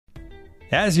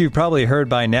As you've probably heard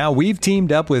by now, we've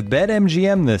teamed up with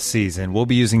BetMGM this season. We'll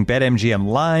be using BetMGM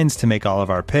lines to make all of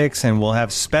our picks, and we'll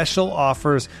have special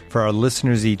offers for our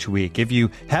listeners each week. If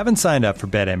you haven't signed up for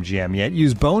BetMGM yet,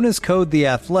 use bonus code The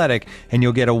Athletic, and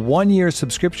you'll get a 1-year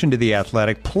subscription to The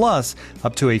Athletic, plus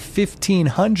up to a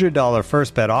 $1,500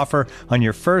 first bet offer on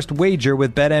your first wager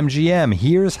with BetMGM.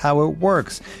 Here's how it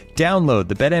works. Download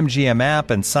the BetMGM app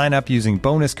and sign up using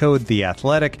bonus code The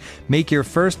Athletic. Make your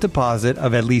first deposit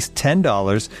of at least $10.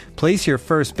 Place your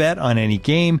first bet on any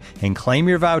game and claim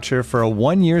your voucher for a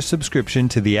 1-year subscription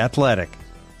to The Athletic.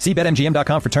 See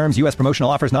BetMGM.com for terms. U.S. promotional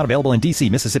offers not available in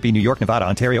D.C., Mississippi, New York, Nevada,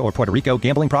 Ontario, or Puerto Rico.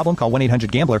 Gambling problem? Call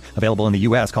 1-800-GAMBLER. Available in the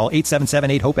U.S. Call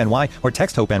 877-8-HOPE-NY or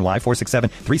text HOPE-NY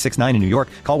 467-369 in New York.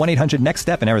 Call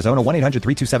 1-800-NEXT-STEP in Arizona.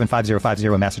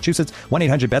 1-800-327-5050 in Massachusetts.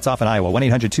 1-800-BETS-OFF in Iowa.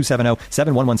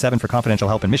 1-800-270-7117 for confidential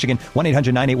help in Michigan.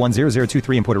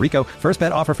 1-800-981-0023 in Puerto Rico. First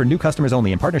bet offer for new customers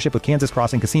only in partnership with Kansas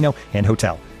Crossing Casino and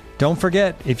Hotel. Don't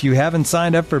forget, if you haven't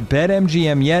signed up for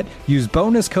BetMGM yet, use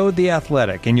bonus code The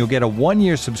Athletic, and you'll get a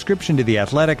 1-year subscription to The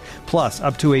Athletic, plus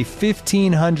up to a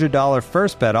 $1,500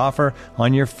 first bet offer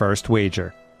on your first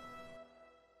wager.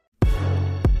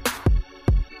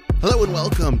 Hello and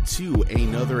welcome to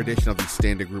another edition of the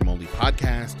Standing Room Only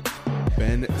podcast.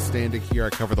 Ben Standig here. I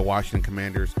cover the Washington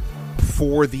Commanders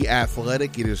for The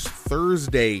Athletic. It is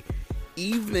Thursday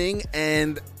evening,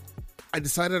 and I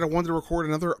decided I wanted to record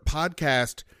another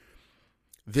podcast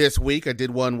this week. I did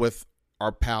one with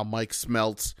our pal Mike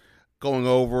Smeltz, going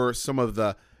over some of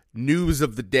the news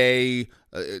of the day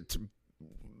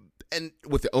and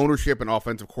with the ownership and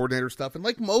offensive coordinator stuff. And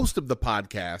like most of the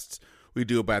podcasts we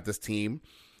do about this team,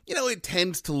 you know, it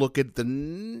tends to look at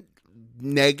the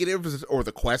negatives or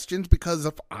the questions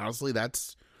because honestly,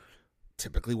 that's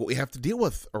typically what we have to deal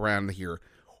with around here.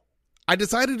 I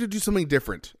decided to do something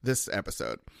different this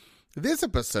episode. This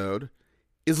episode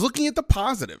is looking at the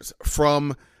positives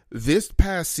from this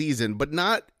past season, but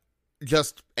not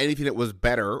just anything that was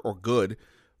better or good.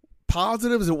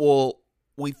 Positives that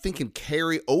we think can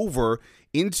carry over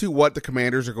into what the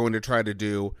Commanders are going to try to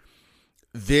do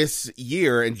this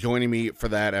year. And joining me for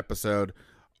that episode,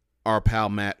 our pal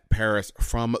Matt Paras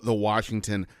from the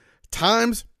Washington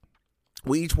Times.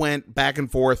 We each went back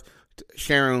and forth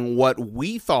sharing what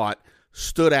we thought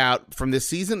stood out from this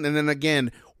season, and then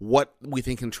again, what we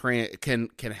think can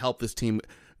help this team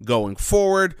going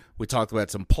forward. We talked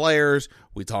about some players.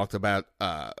 We talked about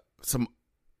some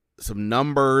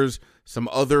numbers, some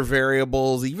other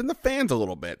variables, even the fans a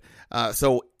little bit.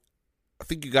 So I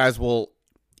think you guys will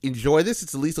enjoy this.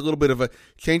 It's at least a little bit of a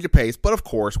change of pace, but of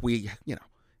course,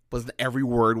 wasn't every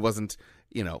word wasn't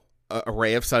a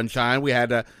ray of sunshine. We had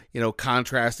to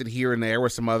contrast it here and there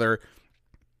with some other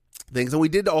things, and we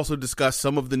did also discuss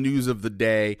some of the news of the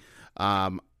day.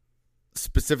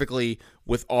 Specifically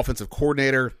with offensive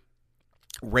coordinator.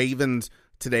 Ravens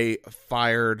today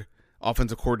fired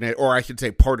offensive coordinator, or I should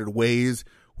say parted ways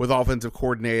with offensive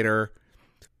coordinator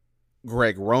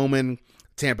Greg Roman.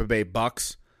 Tampa Bay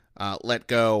Bucks let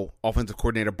go offensive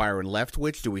coordinator Byron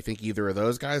Leftwich. Do we think either of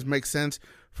those guys make sense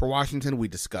for Washington? We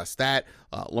discussed that.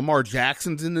 Lamar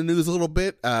Jackson's in the news a little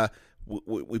bit.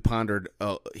 We pondered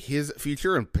his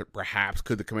future, and perhaps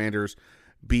could the Commanders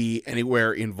be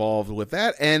anywhere involved with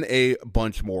that, and a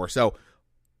bunch more. So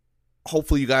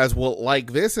hopefully you guys will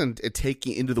like this and take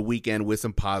you into the weekend with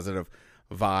some positive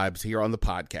vibes here on the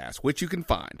podcast, which you can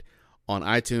find on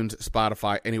iTunes,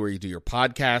 Spotify, anywhere you do your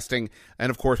podcasting. And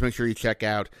of course, make sure you check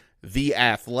out The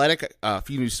Athletic. A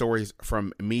few news stories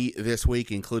from me this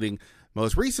week, including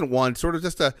most recent one, sort of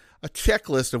just a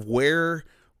checklist of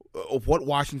what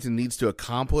Washington needs to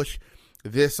accomplish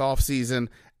this offseason.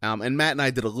 And Matt and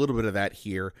I did a little bit of that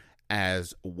here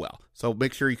as well. So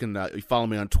make sure you can follow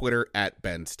me on Twitter at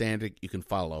Ben Standig. You can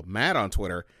follow Matt on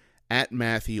Twitter at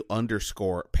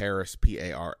Matthew_Paras,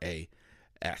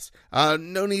 Paras.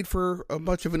 No need for a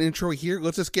much of an intro here.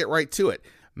 Let's just get right to it.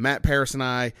 Matt Paras and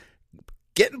I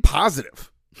getting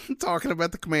positive, talking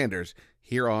about the Commanders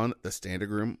here on the Standing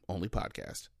Room Only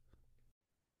podcast.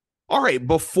 All right,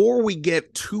 before we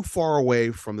get too far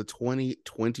away from the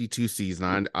 2022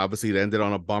 season, obviously it ended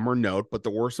on a bummer note, but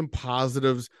there were some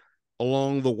positives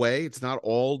along the way. It's not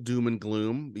all doom and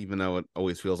gloom, even though it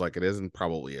always feels like it is and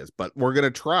probably is. But we're going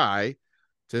to try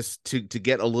just to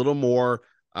get a little more,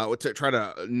 to try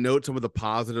to note some of the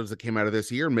positives that came out of this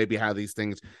year and maybe how these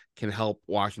things can help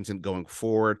Washington going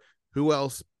forward. Who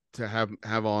else to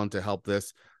have on to help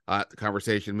this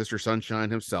conversation? Mr. Sunshine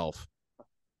himself,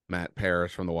 Matt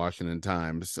Paras from the Washington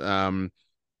Times. Some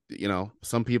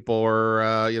people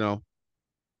are,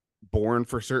 born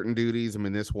for certain duties. I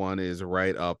mean, this one is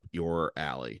right up your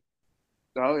alley.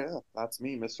 Oh, yeah. That's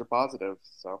me, Mr. Positive.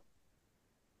 So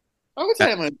I would Uh,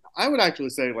 say I would actually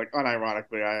say, like,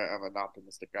 unironically, I am an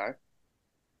optimistic guy.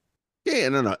 yeah,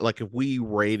 no. Like if we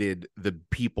rated the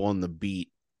people on the beat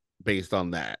based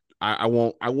on that, I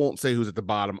won't say who's at the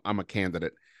bottom. I'm a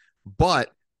candidate,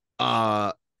 but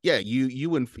uh, yeah,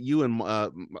 you and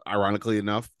ironically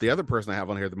enough, the other person I have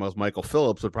on here the most, Michael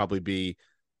Phillips, would probably be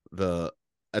the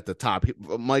at the top.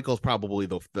 Michael's probably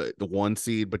the one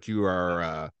seed, but you Yeah,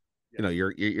 are yeah.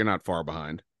 you're not far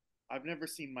behind. I've never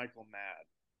seen Michael mad,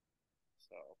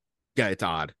 so Yeah, it's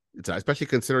odd. It's odd, especially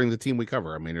considering the team we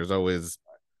cover. I mean, there's always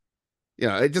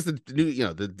it just the new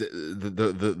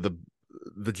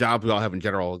the jobs we all have in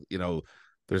general.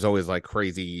 There's always like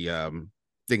crazy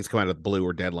things come out of the blue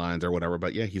or deadlines or whatever.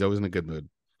 But yeah, he's always in a good mood.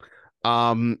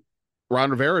 Um,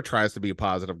 Ron Rivera tries to be a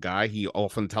positive guy. He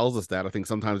often tells us that. I think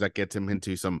sometimes that gets him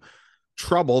into some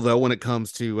trouble though when it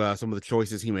comes to some of the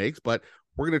choices he makes. But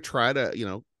we're gonna try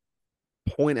to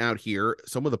point out here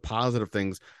some of the positive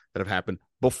things that have happened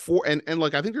before. And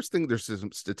like I think there's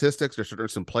some statistics,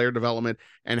 there's some player development,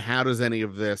 and how does any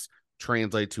of this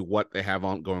translate to what they have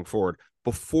on going forward.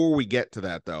 Before we get to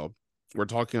that though, we're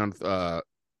talking on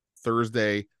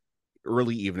Thursday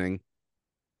early evening.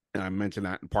 And I mentioned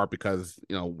that in part because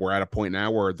we're at a point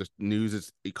now where the news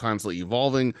is constantly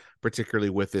evolving, particularly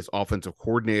with this offensive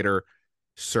coordinator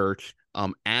search.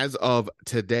 As of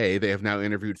today, they have now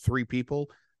interviewed three people: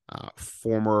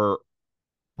 former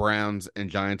Browns and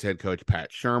Giants head coach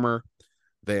Pat Shurmur.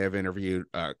 They have interviewed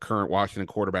current Washington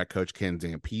quarterback coach Ken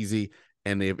Zampese,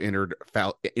 and they have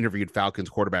interviewed Falcons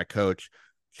quarterback coach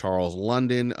Charles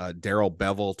London. Darrell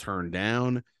Bevell turned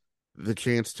down the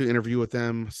chance to interview with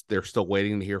them. They're still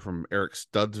waiting to hear from Eric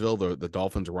Studsville, the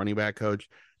Dolphins running back coach,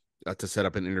 to set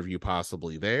up an interview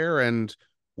possibly there. And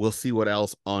we'll see what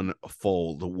else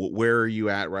unfold. Where are you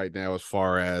at right now as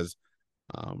far as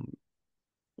um,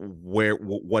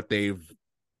 what they've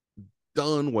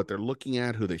done, what they're looking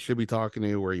at, who they should be talking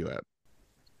to? Where are you at?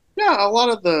 yeah, a lot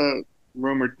of the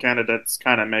rumored candidates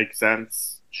kind of make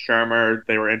sense. Shermer,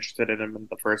 they were interested in him in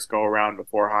the first go around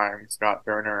before hiring Scott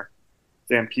Turner.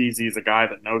 Zampese is a guy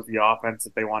that knows the offense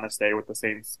if they want to stay with the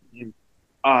same scheme.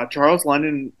 Charles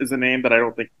London is a name that I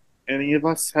don't think any of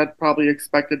us had probably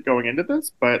expected going into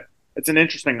this, but it's an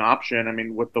interesting option. I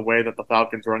mean, with the way that the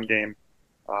Falcons' run game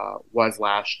was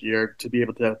last year, to be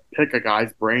able to pick a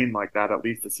guy's brain like that, at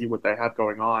least to see what they have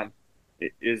going on,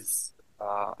 it is,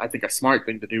 I think, a smart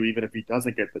thing to do, even if he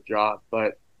doesn't get the job.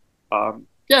 But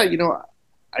yeah,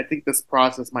 I think this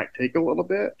process might take a little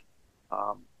bit.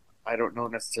 Um, I don't know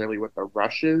necessarily what the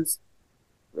rush is.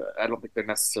 I don't think they're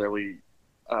necessarily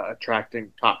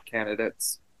attracting top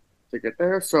candidates to get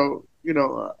there. So,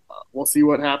 we'll see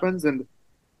what happens. And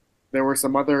there were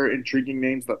some other intriguing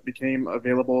names that became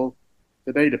available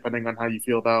today, depending on how you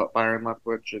feel about Byron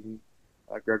Leftwich and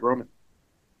Greg Roman.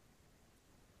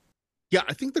 Yeah,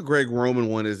 I think the Greg Roman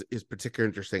one is particularly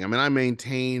interesting. I mean, I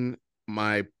maintain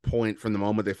my point from the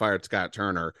moment they fired Scott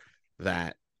Turner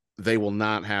that they will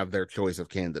not have their choice of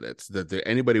candidates.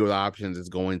 Anybody with options is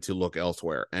going to look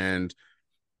elsewhere, and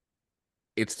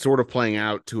it's sort of playing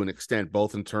out to an extent,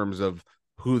 both in terms of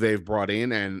who they've brought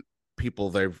in and people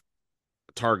they've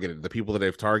targeted. The people that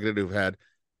they've targeted who've had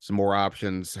some more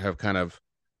options have kind of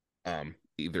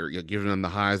either given them the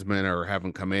Heisman or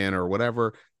haven't come in or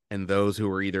whatever, and those who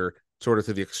are either sort of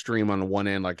to the extreme on the one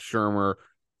end, like Shermer,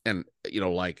 and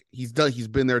like he's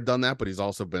been there, done that, but he's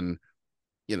also been,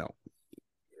 you know,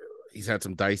 he's had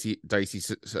some dicey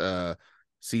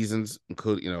seasons,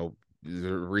 including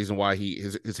the reason why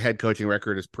his head coaching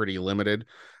record is pretty limited.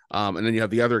 And then you have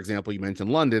the other example you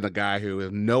mentioned, London, a guy who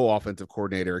has no offensive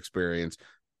coordinator experience.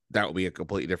 That would be a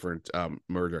completely different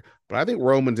merger. But I think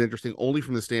Roman's interesting only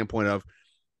from the standpoint of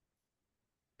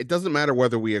it doesn't matter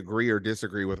whether we agree or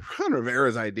disagree with Ron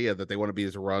Rivera's idea that they want to be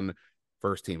as a run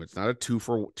first team. It's not a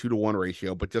 2-to-1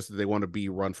 ratio, but just that they want to be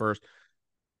run first.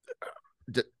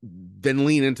 Then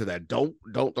lean into that. Don't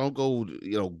go,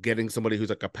 getting somebody who's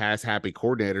like a pass happy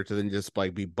coordinator to then just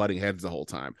like be butting heads the whole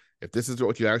time. If this is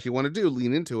what you actually want to do,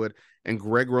 lean into it. And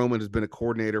Greg Roman has been a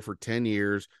coordinator for 10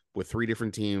 years with three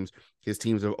different teams. His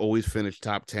teams have always finished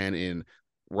top 10 in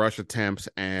rush attempts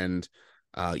and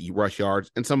rush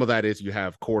yards. And some of that is you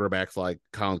have quarterbacks like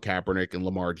Colin Kaepernick and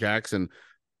Lamar Jackson,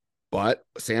 but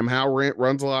Sam Howell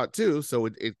runs a lot too, so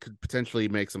it could potentially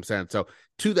make some sense. So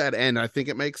to that end, I think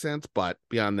it makes sense. But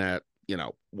beyond that,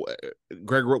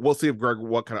 Greg, we'll see if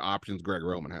what kind of options Greg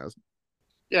Roman has.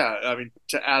 Yeah, I mean,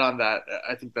 to add on that,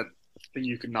 I think that the thing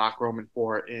you could knock Roman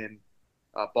for in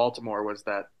Baltimore was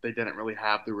that they didn't really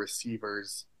have the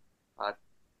receivers uh,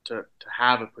 to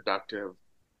have a productive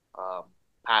um,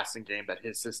 passing game. That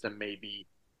his system maybe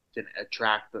didn't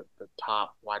attract the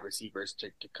top wide receivers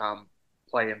to come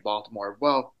play in Baltimore.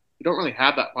 Well, you don't really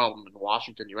have that problem in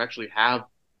Washington. You actually have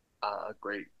a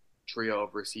great trio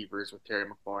of receivers with Terry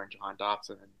McLaurin, Jahan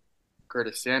Dotson, and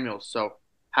Curtis Samuel. So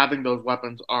having those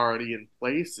weapons already in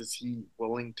place, is he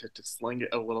willing to sling it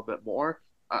a little bit more?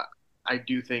 I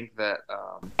do think that,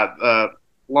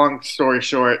 long story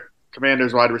short,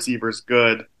 Commanders wide receivers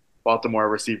good, Baltimore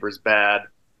receivers bad.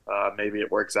 Maybe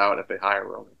it works out if they hire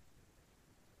Roman.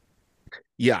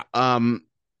 Yeah.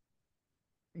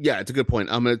 Yeah, it's a good point.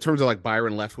 In terms of like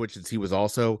Byron Leftwich, since he was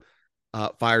also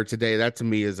fired today, that to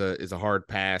me is a hard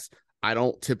pass. I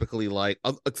don't typically like,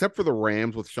 except for the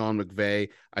Rams with Sean McVay,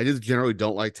 I just generally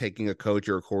don't like taking a coach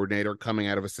or a coordinator coming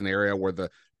out of a scenario where the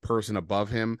person above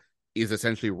him is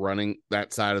essentially running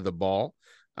that side of the ball.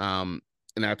 And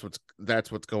that's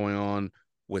what's going on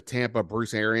with Tampa.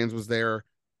 Bruce Arians was there.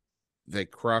 They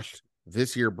crushed.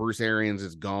 This year, Bruce Arians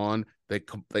is gone. They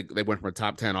went from a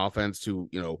top 10 offense to,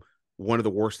 one of the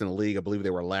worst in the league. I believe they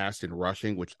were last in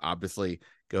rushing, which obviously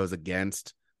goes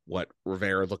against what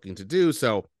Rivera is looking to do.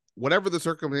 So whatever the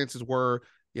circumstances were,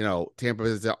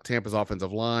 Tampa's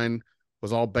offensive line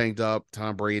was all banged up.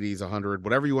 Tom Brady's 100,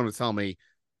 whatever you want to tell me,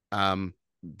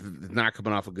 not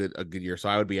coming off a good year. So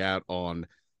I would be out on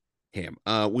him.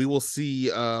 We will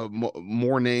see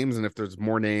more names, and if there's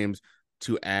more names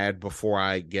to add before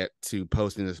I get to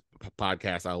posting this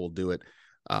podcast, I will do it.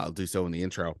 I'll do so in the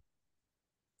intro.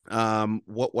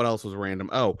 What else was random?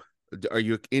 Oh, are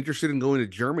you interested in going to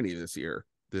Germany this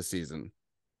season?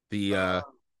 They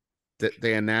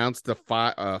announced the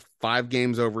five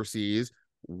games overseas.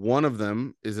 One of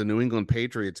them is a New England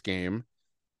Patriots game,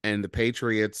 and the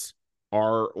Patriots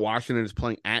Washington is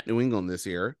playing at New England this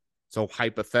year. So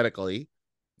hypothetically,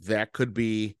 that could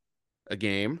be a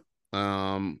game.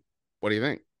 What do you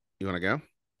think? You want to go?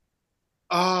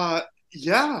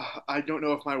 Yeah. I don't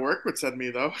know if my work would send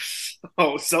me though.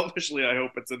 So selfishly, I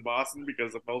hope it's in Boston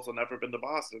because I've also never been to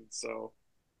Boston. So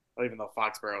even though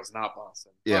Foxborough is not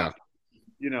Boston, yeah. But,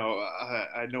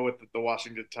 I know what the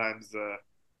Washington Times, the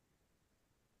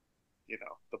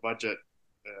budget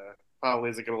probably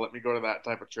isn't going to let me go to that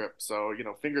type of trip. So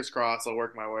fingers crossed, I'll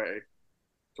work my way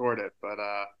toward it. But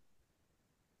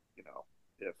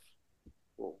if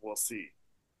we'll see.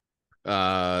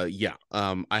 Yeah.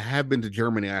 I have been to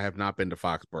Germany. I have not been to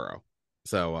Foxborough.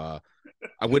 So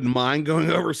I wouldn't mind going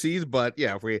overseas, but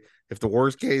yeah, if the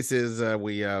worst case is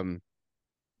we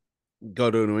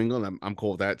go to New England, I'm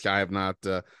cool with that. I have not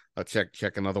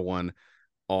check another one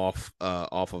off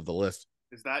of the list.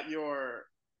 Is that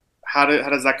how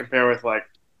does that compare with like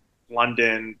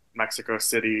London, Mexico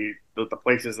City, the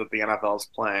places that the NFL is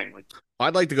playing? Like,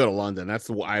 I'd like to go to London.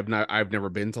 I've never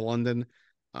been to London.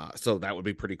 So that would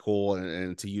be pretty cool,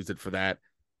 and to use it for that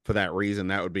reason,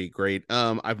 that would be great.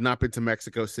 I've not been to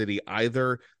Mexico City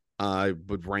either. I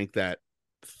would rank that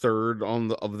third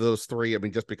of those three. I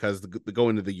mean, just because the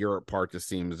going to the Europe part just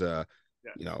seems a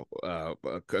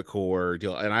cooler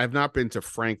deal. And I have not been to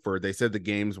Frankfurt. They said the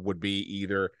games would be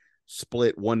either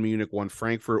split, one Munich, one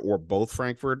Frankfurt, or both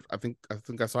Frankfurt. I think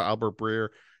I saw Albert Breer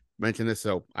mention this,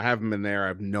 so I haven't been there. I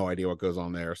have no idea what goes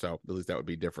on there. So at least that would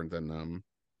be different than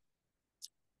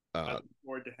I look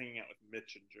forward to hanging out with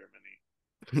Mitch in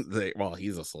Germany. Well,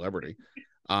 he's a celebrity.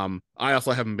 I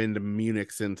also haven't been to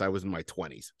Munich since I was in my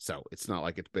 20s, so it's not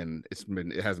like it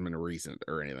hasn't been recent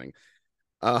or anything.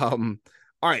 All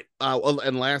right.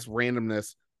 And last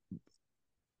randomness,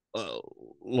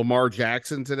 Lamar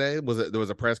Jackson today there was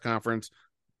a press conference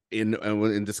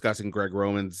in discussing Greg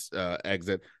Roman's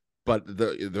exit, but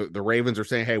the Ravens are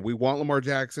saying, hey, we want Lamar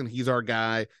Jackson, he's our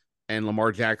guy, and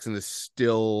Lamar Jackson is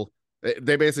still.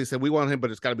 They basically said we want him, but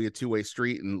it's got to be a two-way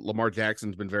street. And Lamar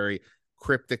Jackson's been very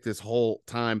cryptic this whole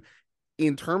time.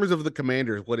 In terms of the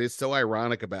Commanders, what is so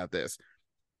ironic about this,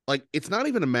 like, it's not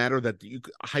even a matter that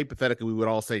hypothetically we would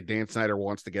all say Dan Snyder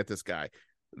wants to get this guy.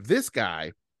 This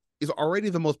guy is already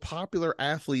the most popular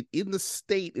athlete in the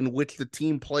state in which the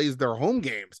team plays their home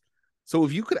games. So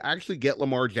if you could actually get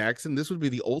Lamar Jackson, this would be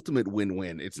the ultimate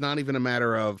win-win. It's not even a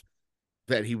matter of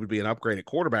that he would be an upgraded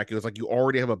quarterback. It was like you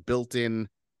already have a built-in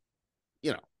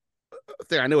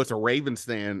thing. I know it's a Ravens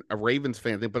fan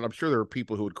thing, but I'm sure there are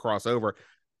people who would cross over.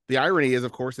 The irony is,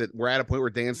 of course, that we're at a point where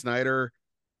Dan Snyder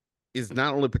is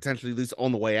not only potentially at least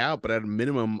on the way out, but at a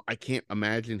minimum, I can't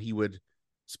imagine he would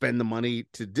spend the money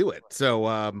to do it. So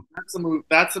that's a move.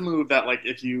 That's a move that, like,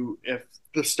 if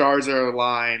the stars are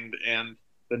aligned and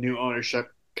the new ownership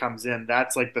comes in,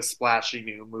 that's like the splashy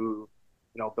new move.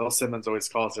 Bill Simmons always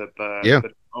calls it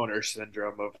the owner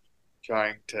syndrome of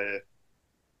trying to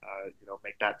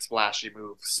make that splashy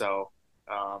move. So,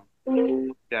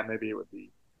 yeah, maybe it would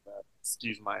be,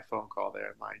 excuse my phone call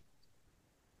there, my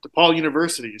DePaul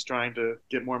University is trying to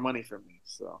get more money from me.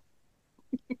 So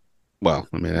Well,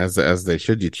 I mean, as they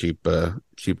should, you cheap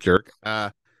jerk.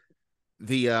 But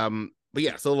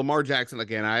yeah, so Lamar Jackson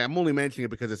again. I'm only mentioning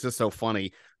it because it's just so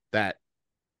funny that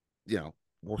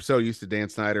we're so used to Dan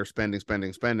Snyder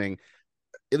spending.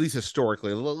 At least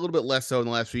historically, a little bit less so in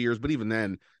the last few years. But even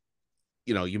then,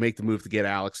 you make the move to get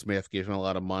Alex Smith, give him a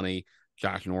lot of money,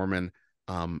 Josh Norman,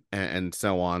 and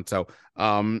so on. So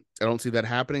I don't see that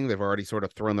happening. They've already sort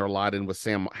of thrown their lot in with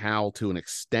Sam Howell to an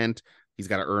extent. He's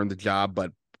got to earn the job,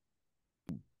 but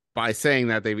by saying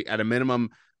that, they at a minimum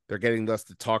they're getting us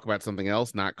to talk about something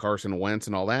else, not Carson Wentz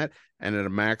and all that. And at a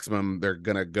maximum, they're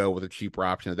gonna go with a cheaper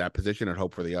option at that position and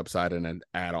hope for the upside, and then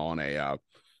add on a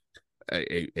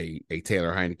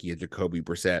Taylor Heineke, a Jacoby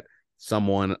Brissett,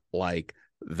 someone like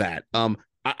that.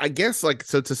 I guess so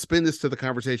to spin this to the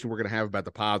conversation we're gonna have about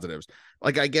the positives,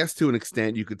 I guess to an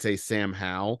extent you could say Sam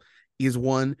Howell is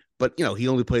one, but he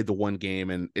only played the one game,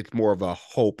 and it's more of a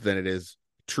hope than it is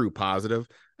true positive.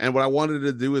 And what I wanted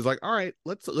to do is all right,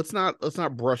 let's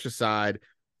not brush aside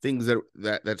things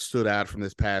that stood out from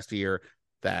this past year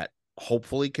that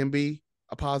hopefully can be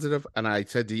a positive. And I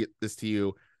said this to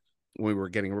you when we were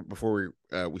before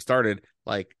we started,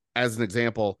 as an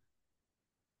example,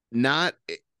 we're not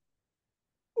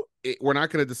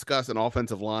going to discuss an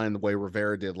offensive line the way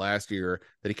Rivera did last year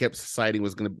that he kept citing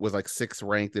was 6th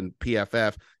ranked in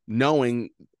PFF, knowing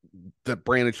that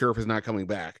Brandon Scherff is not coming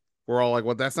back. We're all like,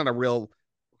 well, that's not a real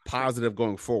positive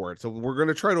going forward. So we're going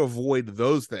to try to avoid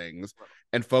those things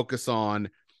and focus on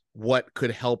what could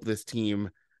help this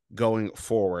team going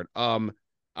forward. I'll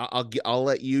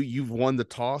let you've won the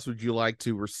toss. Would you like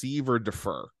to receive or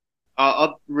defer?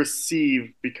 I'll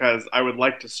receive, because I would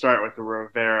like to start with the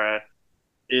Rivera-ish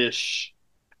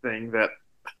thing that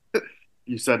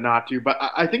you said not to, but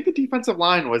I think the defensive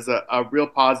line was a real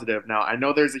positive. Now, I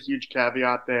know there's a huge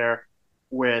caveat there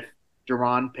with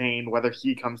Daron Payne, whether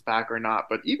he comes back or not.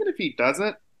 But even if he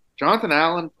doesn't, Jonathan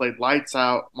Allen played lights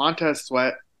out. Montez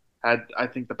Sweat had, I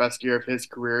think, the best year of his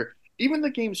career. Even the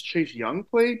games Chase Young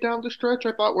played down the stretch,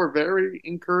 I thought were very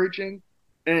encouraging.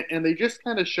 And they just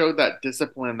kind of showed that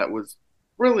discipline that was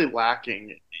really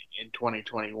lacking in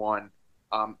 2021.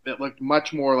 It looked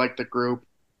much more like the group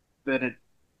than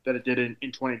it did in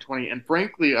 2020. And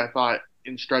frankly, I thought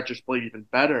in stretches played even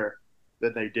better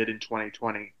than they did in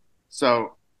 2020.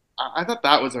 So I thought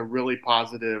that was a really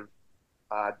positive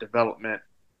development,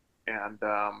 and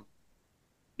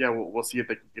yeah, we'll see if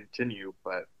they can continue.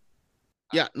 But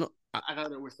yeah, no, I thought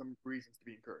there were some reasons to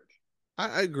be encouraged.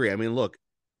 I agree. I mean, look,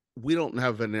 we don't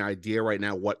have an idea right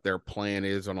now what their plan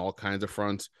is on all kinds of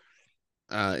fronts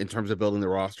in terms of building the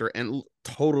roster, and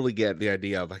totally get the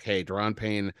idea of hey, Daron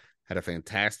Payne had a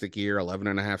fantastic year,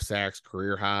 11.5 sacks,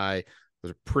 career high.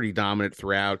 Was pretty dominant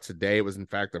throughout. Today was, in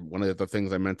fact, one of the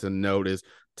things I meant to note is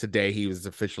today he was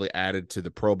officially added to the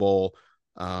Pro Bowl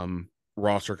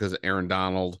roster because Aaron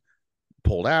Donald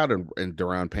pulled out, and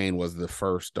Daron Payne was the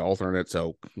first alternate.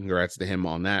 So congrats to him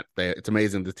on that. It's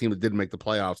amazing. The team that didn't make the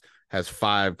playoffs has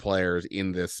 5 players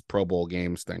in this Pro Bowl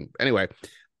games thing. Anyway,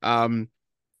 and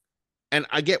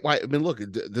I get why. I mean, look,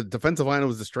 the defensive line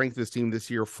was the strength of this team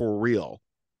this year for real,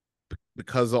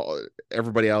 because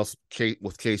everybody else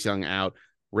with Chase Young out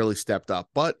really stepped up.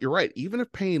 But you're right. Even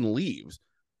if Payne leaves,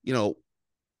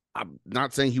 I'm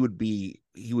not saying he would be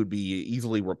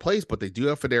easily replaced, but they do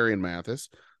have Fedarian Mathis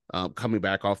coming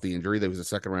back off the injury. There was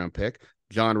a 2nd-round pick.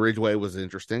 John Ridgeway was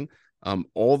interesting.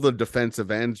 All the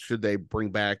defensive ends, should they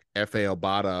bring back F.A.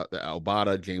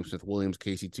 Obata, James Smith-Williams,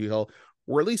 Casey Toohill,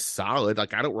 were at least solid. I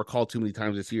don't recall too many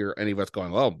times this year any of us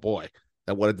going, oh boy,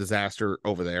 what a disaster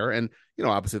over there. And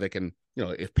obviously they can,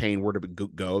 if Payne were to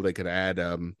go, they could add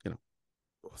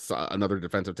another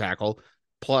defensive tackle.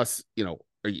 Plus,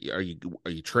 are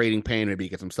you trading Payne? Maybe you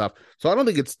get some stuff. So I don't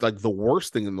think it's the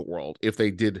worst thing in the world if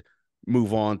they did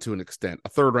move on to an extent. A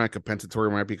 3rd-round compensatory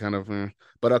might be kind of,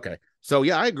 but okay. So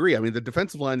yeah, I agree. I mean, the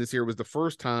defensive line this year was the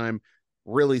first time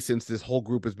really since this whole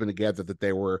group has been together that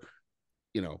they were,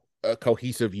 a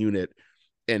cohesive unit,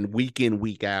 and week in,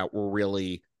 week out were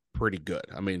really pretty good.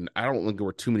 I mean, I don't think there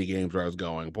were too many games where I was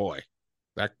going, boy,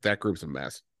 that group's a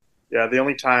mess. Yeah, the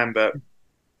only time that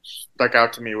stuck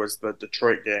out to me was the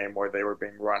Detroit game where they were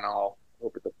being run all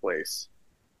over the place.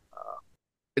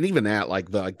 And even that,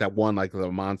 that one, the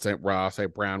Monsanto Ross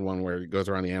Brown one where he goes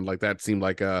around the end, that seemed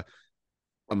like a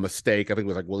mistake. I think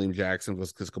it was William Jackson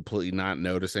was just completely not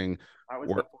noticing. That was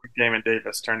before Jamin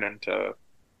Davis turned into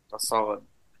a solid.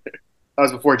 That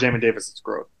was before Jamin Davis's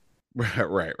growth.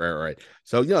 Right.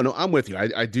 So no, I'm with you.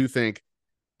 I do think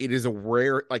it is a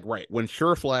rare, when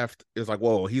Scherff left, it's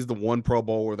whoa, he's the one Pro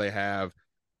Bowler they have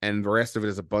and the rest of it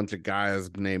is a bunch of guys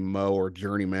named Mo or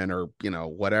journeyman or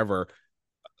whatever.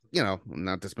 I'm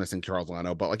not dismissing Charles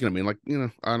Leno, but I mean, I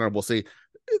don't know. We'll see.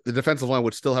 The defensive line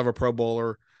would still have a Pro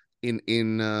Bowler in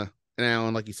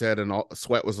Allen, like you said, and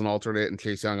Sweat was an alternate, and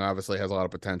Chase Young obviously has a lot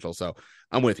of potential. So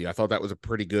I'm with you. I thought that was a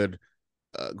pretty good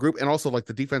group, and also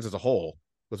the defense as a whole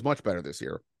was much better this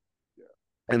year,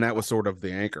 and that was sort of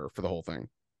the anchor for the whole thing.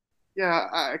 Yeah,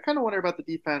 I kind of wonder about the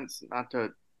defense, not to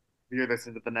veer this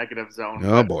into the negative zone,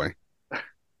 Oh boy.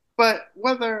 but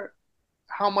whether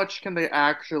how much can they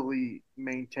actually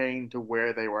maintain to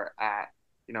where they were at?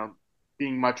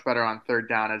 Being much better on third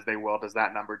down as they will, does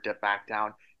that number dip back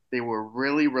down? They were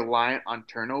really reliant on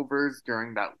turnovers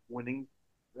during that winning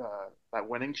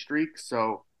streak.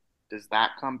 So does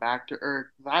that come back to earth?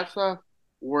 That's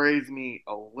worries me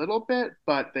a little bit,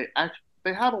 but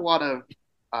they have a lot of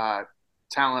uh,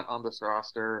 talent on this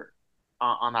roster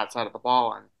on that side of the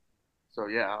ball, and so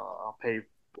yeah, I'll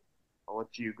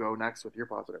let you go next with your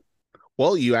positive.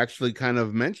 Well, you actually kind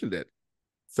of mentioned it.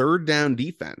 Third down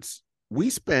defense. We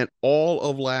spent all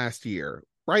of last year,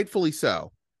 rightfully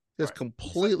so, just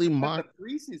completely the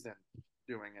preseason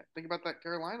doing it. Think about that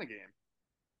Carolina game.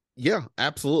 Yeah,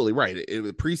 absolutely right.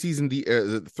 The preseason,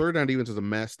 the third down defense was a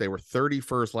mess. They were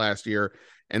 31st last year,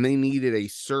 and they needed a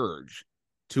surge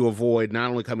to avoid not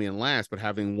only coming in last, but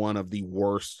having one of the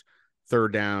worst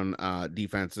third down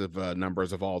defensive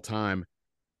numbers of all time.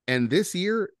 And this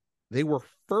year, they were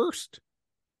first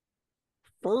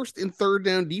in third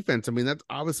down defense. I mean, that's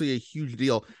obviously a huge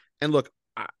deal. And look,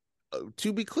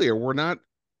 to be clear, we're not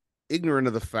ignorant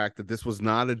of the fact that this was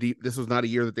not a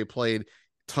year that they played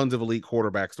tons of elite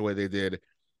quarterbacks the way they did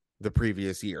the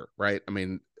previous year, right? I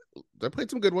mean, they played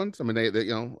some good ones. I mean, they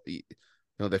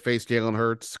they faced Jalen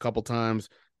Hurts a couple times,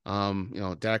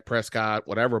 Dak Prescott,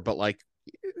 whatever. But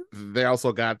they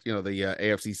also got the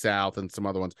AFC South and some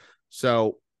other ones.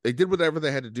 So they did whatever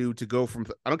they had to do to go from,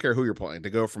 I don't care who you're playing,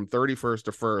 to go from 31st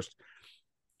to first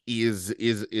is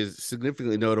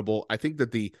significantly notable. I think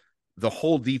that the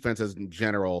whole defense as in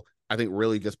general, I think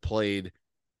really just played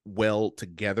well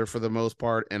together for the most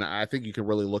part. And I think you can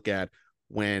really look at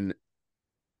when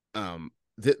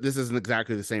this isn't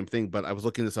exactly the same thing, but I was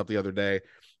looking this up the other day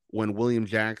when William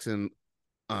Jackson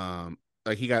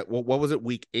he got what was it,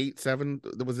 week 8, 7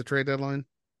 that was the trade deadline.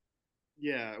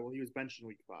 Yeah, well, he was benched in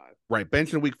week 5. Right,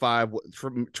 benched in week 5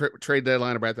 from trade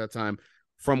deadline about that time.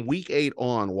 From week 8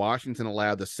 on, Washington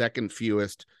allowed the second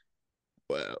fewest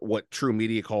what true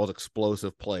media calls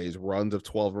explosive plays, runs of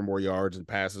 12 or more yards and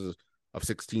passes of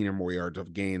 16 or more yards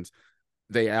of gains.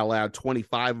 They allowed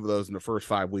 25 of those in the first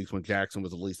 5 weeks when Jackson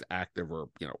was at least active or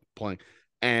playing.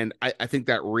 And I think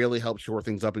that really helped shore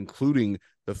things up, including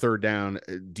the third down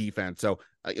defense. So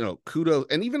kudos.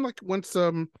 And even once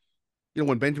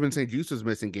when Benjamin St-Juste was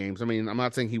missing games, I mean, I'm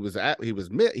not saying he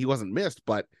wasn't missed,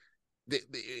 but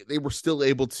they were still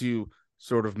able to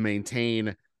sort of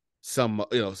maintain some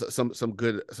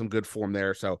good form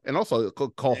there. So, and also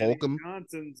Cole Holcomb.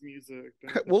 Johnson's music.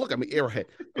 Well, look,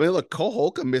 look, Cole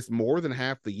Holcomb missed more than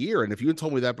half the year, and if you had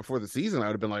told me that before the season, I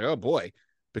would have been like, oh boy,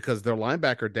 because their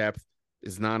linebacker depth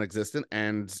is non-existent,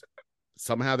 and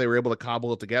somehow they were able to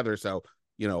cobble it together. So,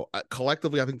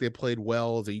 collectively, I think they played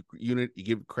well as a unit. You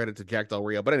give credit to Jack Del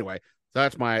Rio, but anyway, so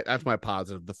that's my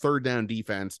positive. The third down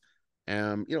defense,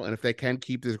 and if they can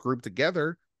keep this group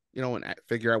together, and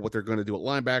figure out what they're going to do at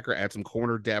linebacker, add some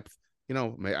corner depth,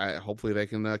 hopefully they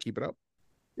can keep it up.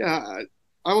 Yeah,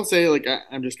 I will say,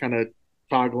 I'm just kind of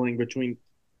toggling between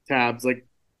tabs. Like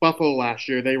Buffalo last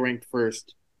year, they ranked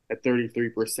first at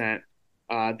 33%.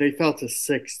 They fell to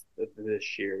 6th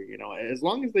this year. As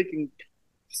long as they can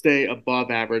stay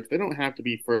above average, they don't have to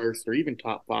be first or even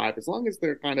top 5. As long as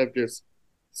they're kind of just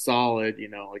solid,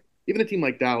 even a team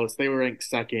like Dallas, they were ranked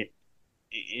second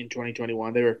in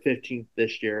 2021. They were 15th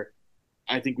this year.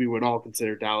 I think we would all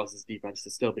consider Dallas's defense to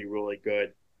still be really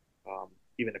good,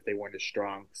 even if they weren't as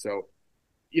strong. So,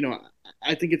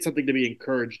 I think it's something to be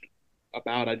encouraged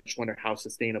about. I just wonder how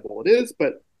sustainable it is.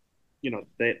 But,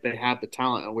 they have the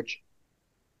talent, which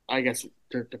I guess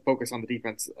to focus on the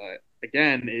defense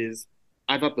again is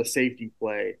I thought the safety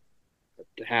play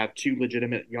to have 2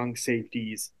 legitimate young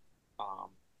safeties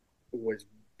was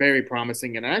very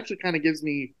promising. And it actually kind of gives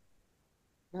me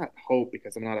not hope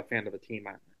because I'm not a fan of the team.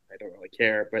 I don't really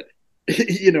care. But,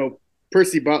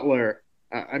 Percy Butler,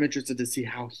 I'm interested to see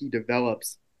how he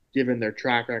develops given their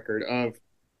track record of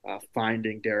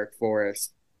finding Derek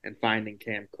Forrest and finding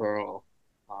Cam Curl.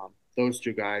 Those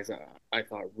 2 guys I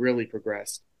thought really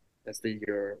progressed as the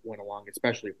year went along,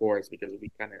 especially Forrest because we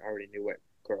kind of already knew what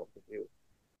Curl could do.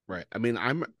 Right. I mean,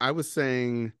 I was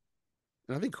saying,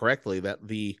 and I think correctly, that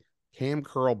the Cam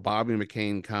Curl Bobby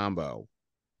McCain combo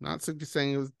Not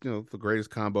saying it was, the greatest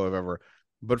combo I've ever,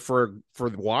 but for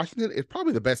Washington, it's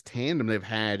probably the best tandem they've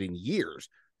had in years,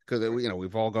 because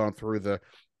we've all gone through the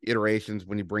iterations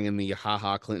when you bring in the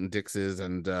Clinton Dixes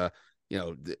and go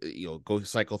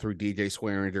cycle through DJ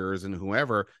Swearingers and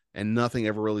whoever, and nothing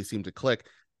ever really seemed to click.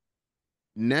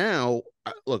 Now,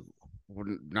 look,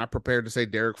 we're not prepared to say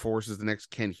Derek Force is the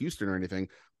next Ken Houston or anything,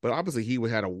 but obviously he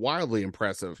had a wildly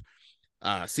impressive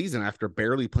season after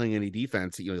barely playing any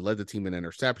defense. He led the team in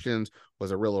interceptions,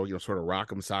 was a real sort of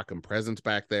rock'em sock'em presence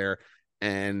back there,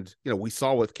 and we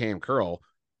saw with Cam Curl,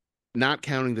 not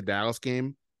counting the Dallas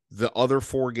game, the other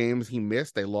 4 games he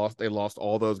missed, they lost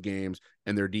all those games,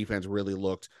 and their defense really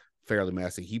looked fairly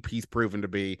messy. He's proven to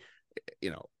be,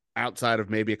 outside of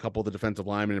maybe a couple of the defensive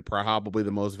linemen, and probably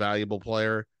the most valuable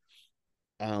player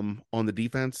on the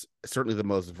defense, certainly the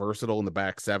most versatile in the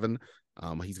back 7.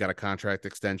 He's got a contract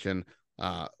extension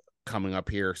coming up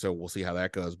here, so we'll see how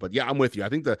that goes. But yeah, I'm with you. I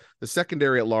think the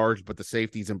secondary at large, but the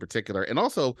safeties in particular, and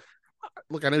also,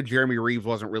 look, I know Jeremy Reaves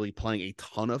wasn't really playing a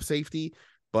ton of safety,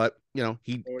 but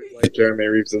he like Jeremy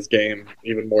Reaves' game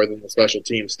even more than the special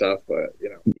team stuff. But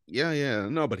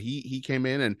no, but he came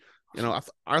in, and I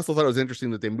also thought it was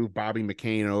interesting that they moved Bobby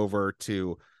McCain over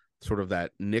to sort of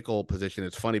that nickel position.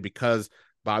 It's funny because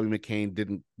Bobby McCain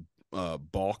didn't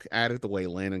balk at it the way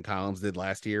Landon Collins did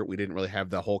last year. We didn't really have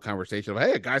the whole conversation of,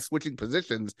 hey, a guy switching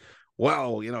positions.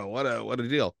 Well, what a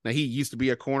deal. Now, he used to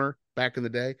be a corner back in the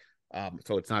day,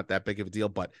 so it's not that big of a deal.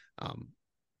 But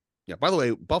yeah. By the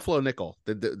way, Buffalo nickel.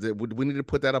 Would we need to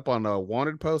put that up on a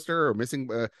wanted poster or missing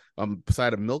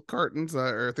beside of milk cartons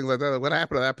or things like that? What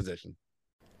happened to that position?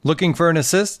 Looking for an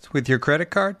assist with your credit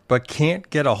card, but can't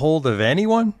get a hold of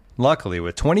anyone? Luckily,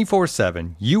 with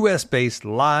 24/7 U.S.-based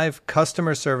live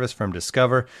customer service from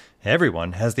Discover,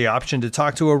 everyone has the option to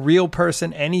talk to a real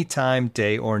person anytime,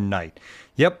 day or night.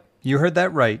 Yep, you heard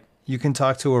that right. You can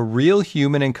talk to a real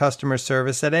human in customer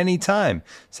service at any time.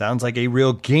 Sounds like a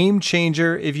real game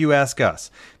changer if you ask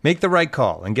us. Make the right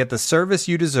call and get the service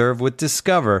you deserve with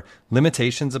Discover.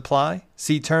 Limitations apply.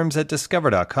 See terms at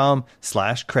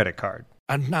discover.com/creditcard.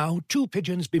 And now, 2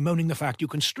 pigeons bemoaning the fact you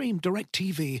can stream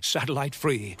DirecTV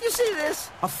satellite-free. You see this?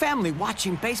 A family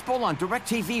watching baseball on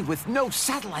DirecTV with no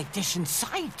satellite dish in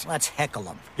sight. Let's heckle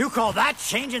them. You call that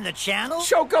changing the channel?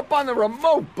 Choke up on the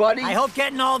remote, buddy. I hope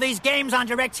getting all these games on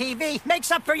DirecTV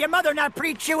makes up for your mother not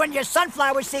pre-chewing your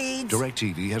sunflower seeds.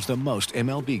 DirecTV has the most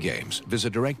MLB games.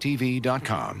 Visit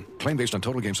DirecTV.com. Claim based on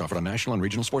total games offered on national and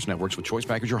regional sports networks with choice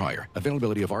package or higher.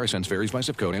 Availability of RSNs varies by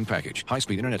zip code and package.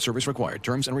 High-speed internet service required.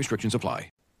 Terms and restrictions apply.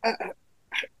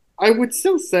 I would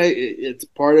still say it's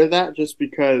part of that, just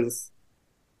because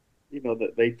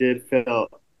that they did fill.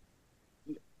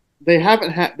 They've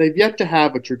yet to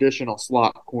have a traditional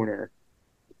slot corner.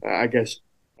 I guess.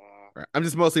 I'm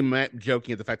just mostly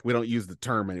joking at the fact that we don't use the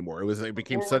term anymore. It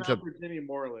became such a Jimmy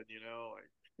Moreland,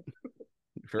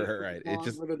 for right. It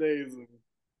just for the days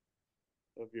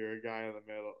of your guy in the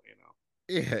middle,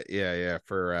 Yeah,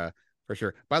 for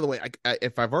sure. By the way,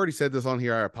 if I've already said this on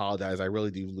here, I apologize. I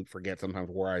really do forget sometimes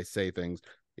where I say things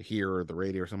here or the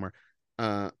radio or somewhere.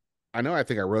 I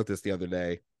think I wrote this the other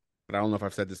day, but I don't know if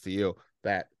I've said this to you,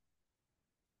 that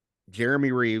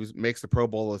Jeremy Reaves makes the Pro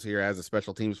Bowl this year as a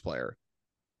special teams player.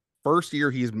 First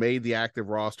year he's made the active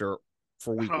roster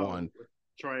for week 1.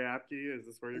 Troy Apke, is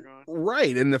this where you're going?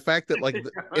 Right. And the fact that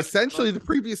essentially the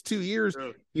previous 2 years,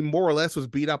 he more or less was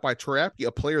beat up by Troy Apke,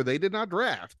 a player they did not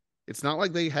draft. It's not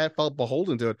like they had felt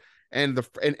beholden to it. And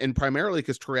and primarily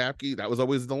because Troy Apke, that was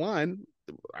always the line.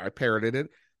 I parroted it.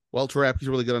 Well, Troy Apke's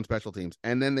really good on special teams.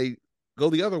 And then they go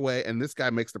the other way, and this guy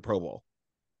makes the Pro Bowl.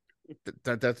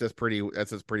 That's just pretty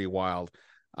wild.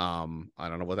 I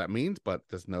don't know what that means, but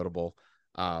that's notable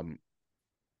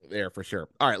there for sure.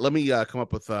 All right, let me come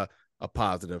up with a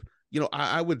positive.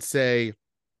 I would say,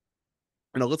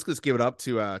 let's just give it up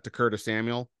to Curtis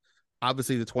Samuel.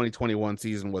 Obviously, the 2021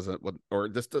 season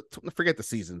forget the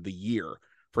season, the year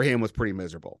for him was pretty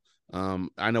miserable.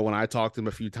 I know when I talked to him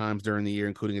a few times during the year,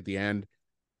 including at the end,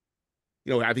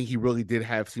 I think he really did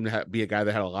seem to be a guy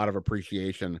that had a lot of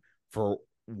appreciation for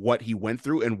what he went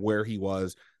through and where he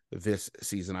was this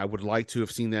season. I would like to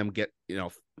have seen them get,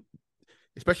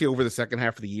 especially over the second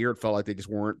half of the year, it felt like they just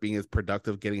weren't being as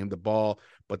productive getting him the ball,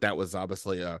 but that was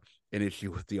obviously an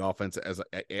issue with the offense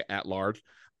at large.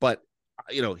 But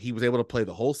he was able to play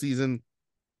the whole season.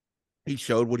 He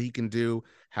showed what he can do,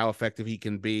 how effective he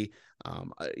can be.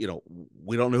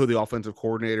 We don't know who the offensive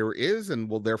coordinator is, and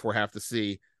we'll therefore have to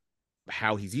see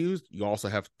how he's used. You also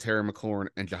have Terry McLaurin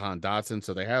and Jahan Dotson,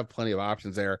 so they have plenty of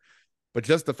options there. But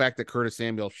just the fact that Curtis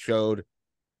Samuel showed,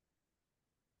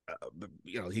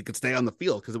 he could stay on the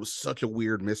field, because it was such a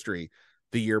weird mystery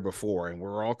the year before, and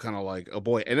we're all kind of like, oh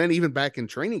boy. And then even back in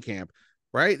training camp,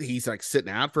 right? He's like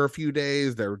sitting out for a few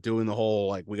days. They're doing the whole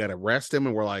like, we got to rest him,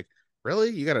 and we're like, really?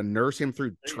 You got to nurse him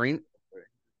through train?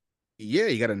 Yeah,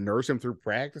 you got to nurse him through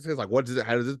practices. Like, what does it?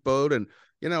 How does this bode? And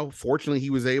fortunately, he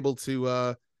was able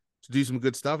to do some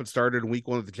good stuff. It started in week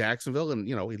 1 at Jacksonville, and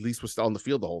at least was still on the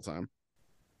field the whole time.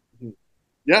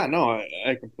 Yeah, no,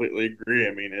 I completely agree.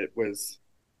 I mean, it was,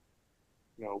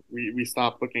 we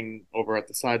stopped looking over at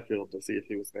the side field to see if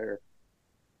he was there.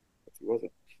 If he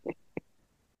wasn't.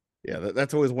 Yeah,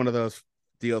 that's always one of those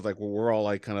deals like where we're all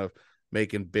like kind of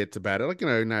making bits about it. Like,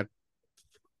 not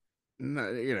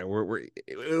we're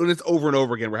when it's over and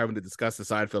over again, we're having to discuss the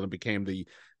side field and became the,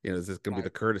 is this going to be the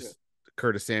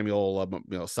Curtis Samuel,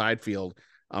 side field?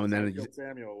 And then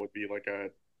Samuel would be like a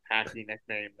hacky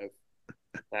nickname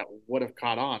that would have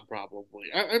caught on probably.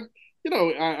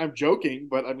 I'm joking,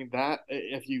 but I mean that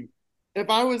if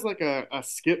I was like a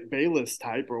Skip Bayless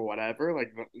type or whatever,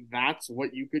 like that's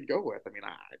what you could go with. I mean,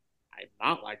 I'm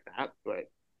not like that, but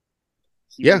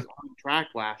he was on track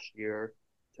last year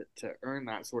to earn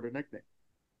that sort of nickname.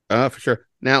 For sure.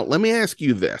 Now, let me ask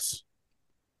you this.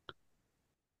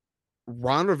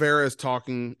 Ron Rivera is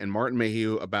talking and Martin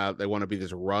Mayhew about they want to be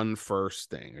this run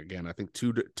first thing. Again, I think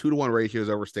 2-to-1 ratio is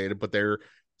overstated, but they're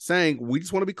saying we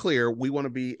just want to be clear. We want to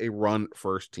be a run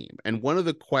first team. And one of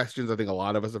the questions I think a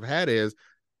lot of us have had is,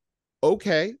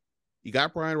 okay, you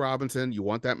got Brian Robinson, you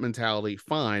want that mentality,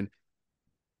 fine.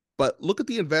 But look at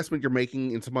the investment you're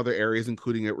making in some other areas,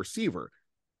 including at receiver.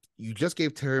 You just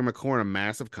gave Terry McLaurin a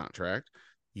massive contract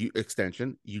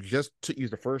extension. You just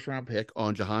used a first-round pick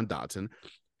on Jahan Dotson,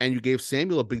 and you gave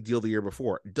Samuel a big deal the year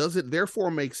before. Does it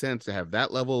therefore make sense to have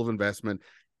that level of investment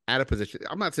at a position?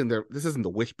 I'm not saying this isn't the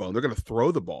wishbone. They're going to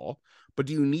throw the ball, but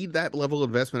do you need that level of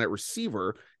investment at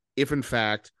receiver if, in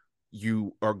fact,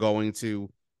 you are going to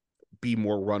be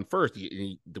more run first?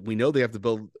 We know they have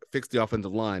to fix the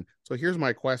offensive line. So here's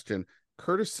my question.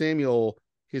 Curtis Samuel,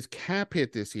 his cap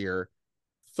hit this year,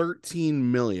 $13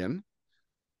 million.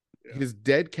 Yeah. His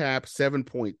dead cap,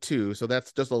 7.2. So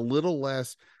that's just a little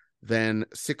less than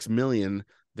 $6 million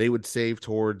they would save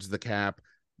towards the cap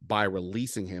by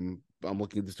releasing him. I'm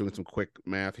just doing some quick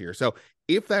math here. So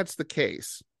if that's the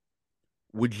case,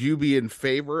 would you be in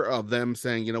favor of them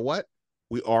saying, you know what?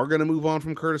 We are going to move on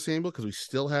from Curtis Samuel because we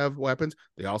still have weapons.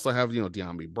 They also have,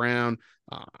 De'Ami Brown.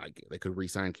 They could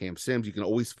re-sign Cam Sims. You can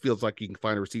always feels like you can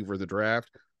find a receiver in the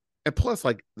draft. And plus,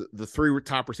 like the 3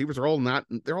 top receivers are all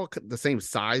they're all the same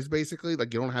size, basically.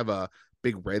 Like you don't have a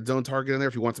big red zone target in there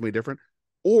if you want somebody different.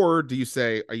 Or do you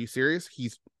say, are you serious?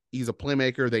 He's a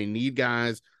playmaker. They need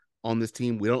guys on this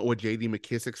team. We don't know what J.D.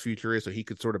 McKissick's future is, so he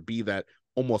could sort of be that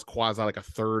almost quasi like a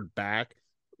third back.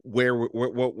 Where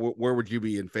would you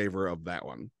be in favor of that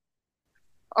one?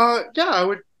 Yeah, I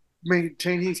would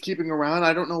maintain he's keeping around.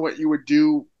 I don't know what you would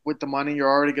do with the money. You're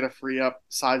already going to free up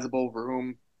sizable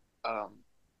room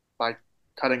by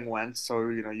cutting Wentz, so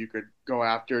you could go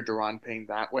after Daron Payne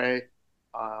that way.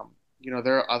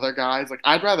 There are other guys like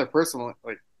I'd rather personally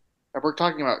like if we're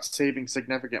talking about saving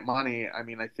significant money. I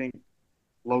mean, I think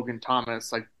Logan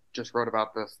Thomas. I just wrote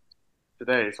about this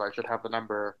today, so I should have the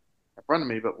number in front of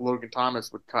me, but Logan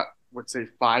Thomas would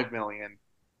save $5 million.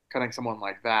 Cutting someone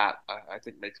like that, I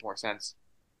think makes more sense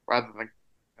rather than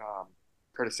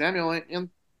Curtis Samuel. And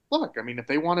look, I mean, if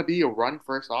they want to be a run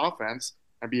first offense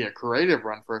and be a creative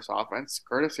run first offense,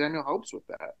 Curtis Samuel helps with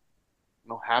that.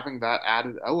 Having that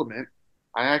added element,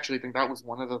 I actually think that was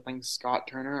one of the things Scott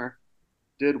Turner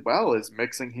did well is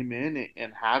mixing him in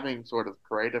and having sort of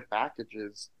creative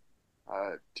packages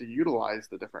to utilize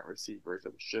the different receivers.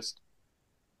 It was just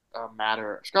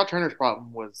matter. Scott Turner's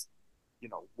problem was,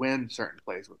 when certain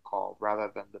plays were called rather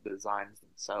than the designs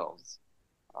themselves.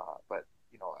 But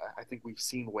I think we've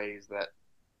seen ways that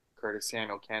Curtis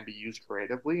Samuel can be used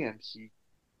creatively, and he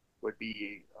would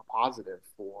be a positive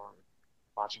for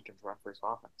Washington's run first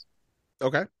offense.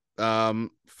 Okay.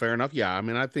 Fair enough. Yeah. I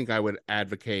mean, I think I would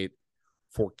advocate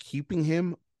for keeping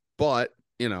him, but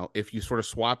if you sort of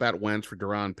swap out Wentz for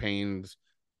Daron Payne's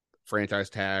franchise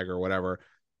tag or whatever,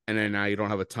 and then now you don't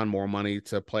have a ton more money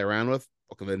to play around with,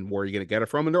 okay, then where are you going to get it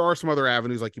from? And there are some other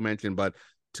avenues, like you mentioned, but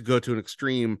to go to an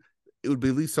extreme, it would be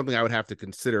at least something I would have to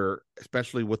consider,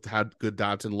 especially with how good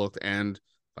Dotson looked. And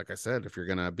like I said, if you're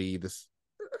going to be this,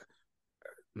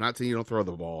 I'm not saying you don't throw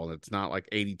the ball, it's not like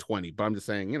 80-20, but I'm just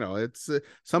saying, it's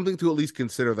something to at least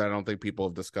consider that I don't think people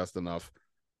have discussed enough.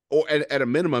 Or at a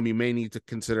minimum, you may need to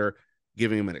consider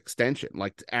giving him an extension,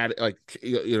 like to add, like,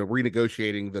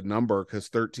 renegotiating the number, because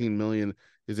 $13 million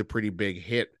is a pretty big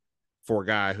hit for a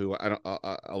guy who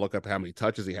I'll look up how many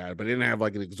touches he had, but he didn't have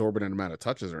like an exorbitant amount of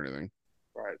touches or anything.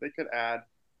 Right. They could add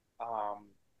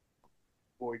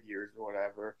Boyd years or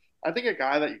whatever. I think a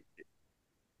guy that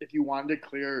if you wanted to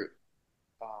clear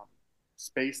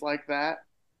space like that,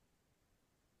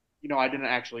 I didn't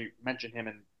actually mention him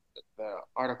in the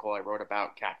article I wrote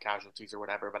about cap casualties or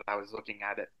whatever, but I was looking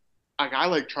at it. A guy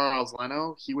like Charles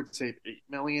Leno, he would save $8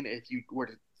 million if you were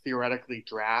to theoretically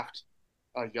draft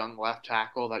a young left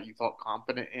tackle that you felt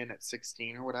confident in at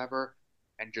 16 or whatever,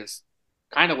 and just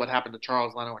kind of what happened to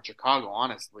Charles Leno in Chicago.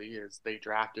 Honestly, is they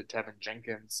drafted Tevin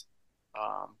Jenkins.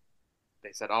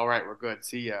 They said, "All right, we're good,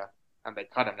 see ya," and they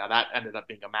cut him. Now that ended up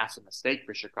being a massive mistake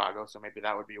for Chicago, so maybe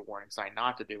that would be a warning sign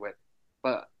not to do it.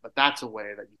 But that's a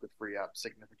way that you could free up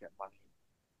significant money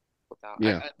without.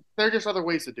 Yeah. There are just other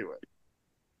ways to do it.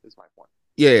 Is my point.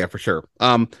 Yeah, for sure.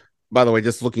 By the way,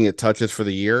 just looking at touches for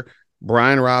the year,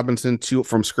 Brian Robinson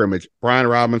from scrimmage. Brian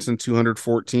Robinson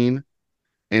 214,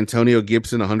 Antonio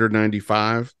Gibson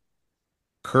 195,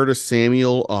 Curtis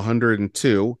Samuel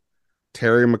 102,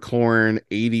 Terry McLaurin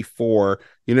 84.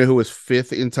 You know who was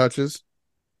fifth in touches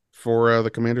for the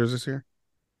Commanders this year?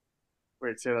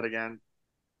 Wait, say that again.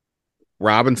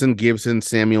 Robinson, Gibson,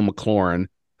 Samuel, McLaurin.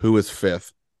 Who was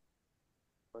fifth?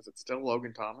 Was it still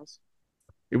Logan Thomas?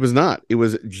 It was not. It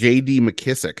was J.D.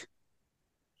 McKissick.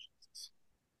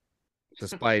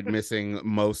 Despite missing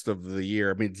most of the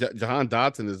year. I mean, Jahan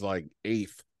Dotson is like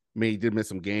eighth. I mean, he did miss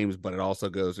some games, but it also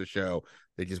goes to show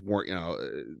they just weren't,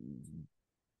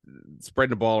 spreading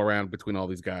the ball around between all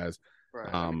these guys. Right.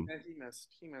 He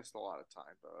missed a lot of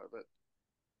time, though. But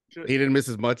he didn't miss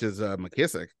as much as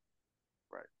McKissick.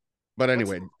 Right. But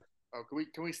anyway.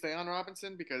 Can we stay on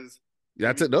Robinson? Because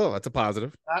that's it. No, that's a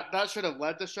positive. That should have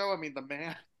led the show. I mean, the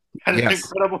man had an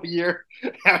incredible year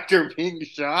after being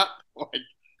shot. Like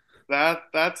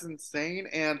that's insane.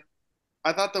 And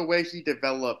I thought the way he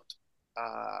developed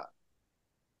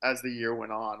as the year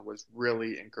went on was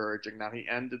really encouraging. Now he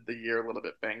ended the year a little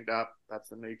bit banged up. That's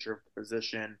the nature of the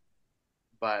position.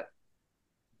 But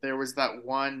there was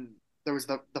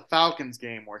the Falcons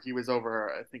game where he was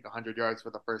over, I think, 100 yards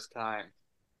for the first time.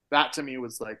 That to me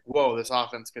was like, whoa, this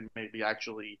offense can maybe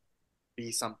actually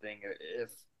be something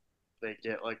if they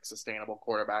get like sustainable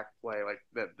quarterback play. Like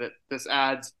that this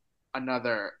adds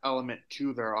another element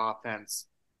to their offense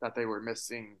that they were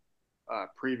missing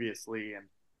previously. And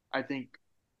I think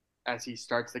as he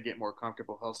starts to get more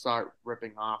comfortable, he'll start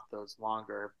ripping off those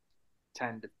longer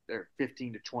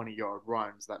 15 to 20 yard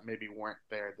runs that maybe weren't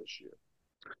there this year.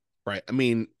 Right. I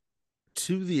mean,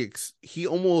 he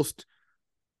almost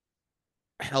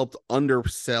helped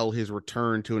undersell his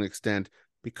return to an extent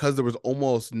because there was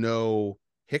almost no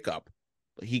hiccup.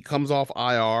 He comes off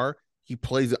IR. He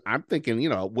plays. I'm thinking,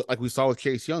 like we saw with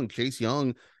Chase Young. Chase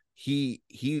Young, he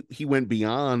went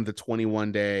beyond the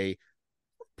 21-day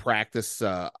practice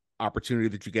opportunity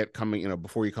that you get coming,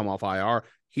 before you come off IR.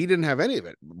 He didn't have any of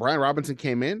it. Brian Robinson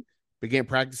came in, began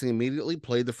practicing immediately,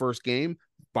 played the first game.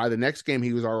 By the next game,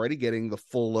 he was already getting the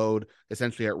full load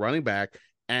essentially at running back.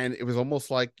 And it was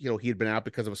almost like, he had been out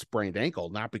because of a sprained ankle,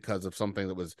 not because of something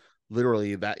that was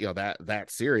literally that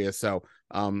serious. So,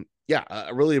 a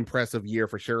really impressive year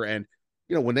for sure. And,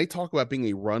 when they talk about being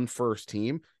a run first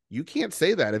team, you can't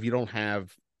say that if you don't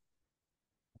have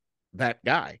that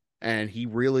guy. And he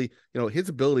really, his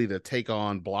ability to take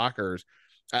on blockers,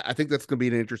 I think that's going to be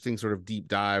an interesting sort of deep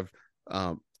dive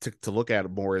to look at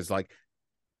it more, is like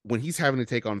when he's having to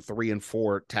take on 3 and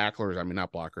 4 tacklers, I mean,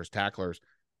 not blockers, tacklers,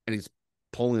 and he's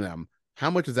pulling them. How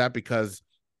much is that because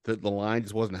the line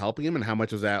just wasn't helping him? And how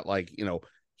much was that like,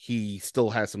 he still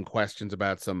has some questions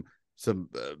about some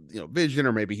vision,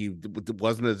 or maybe he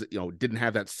wasn't as, didn't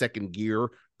have that second gear,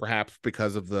 perhaps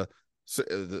because of the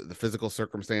physical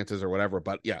circumstances or whatever.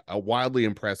 But yeah, a wildly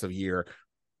impressive year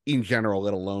in general,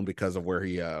 let alone because of where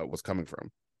he was coming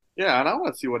from. Yeah, and I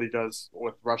want to see what he does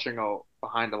with rushing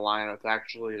behind a line that's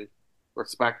actually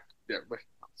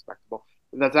respectable.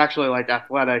 That's actually like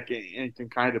athletic and can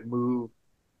kind of move.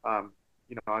 I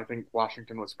think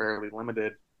Washington was fairly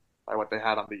limited by what they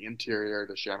had on the interior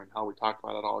this year. I mean, how we talked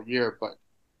about it all year, but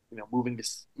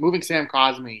moving Sam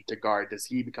Cosmi to guard, does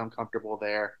he become comfortable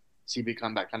there? Does he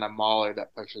become that kind of mauler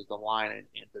that pushes the line, and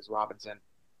does Robinson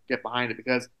get behind it?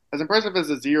 Because as impressive as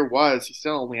his year was, he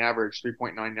still only averaged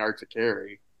 3.9 yards a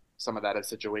carry. Some of that is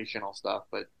situational stuff,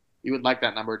 but you would like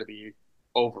that number to be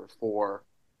over 4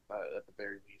 at the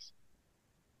very least.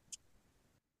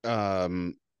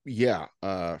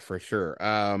 For sure.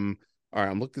 All right,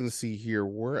 I'm looking to see here.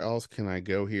 Where else can I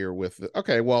go here with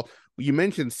okay, well, you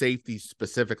mentioned safety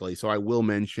specifically, so I will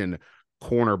mention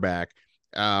cornerback.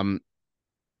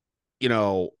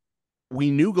 We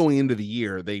knew going into the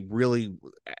year, they really,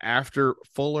 after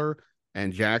Fuller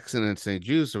and Jackson and St.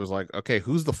 Juste, it was like, okay,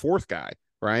 who's the fourth guy,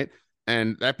 right?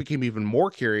 And that became even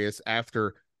more curious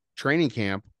after training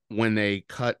camp when they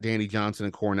cut Danny Johnson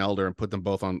and Corn Elder and put them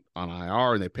both on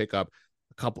IR, and they pick up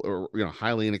a couple,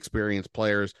 highly inexperienced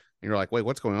players. And you're like, wait,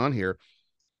 what's going on here?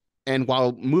 And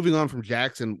while moving on from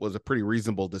Jackson was a pretty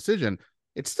reasonable decision,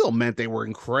 it still meant they were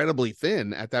incredibly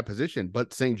thin at that position.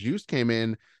 But St-Juste came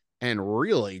in and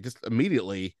really just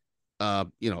immediately,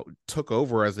 took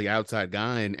over as the outside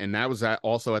guy. And that was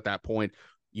also at that point,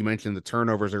 you mentioned the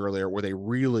turnovers earlier, where they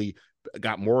really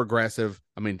got more aggressive.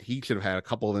 I mean, he should have had a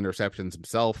couple of interceptions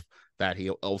himself that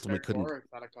he ultimately couldn't.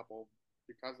 Had a couple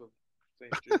because of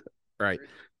St-Juste. Right.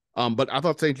 But I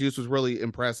thought St-Juste was really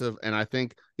impressive. And I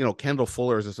think, Kendall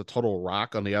Fuller is just a total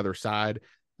rock on the other side.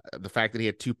 The fact that he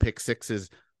had 2 pick sixes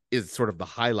is sort of the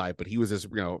highlight, but he was just,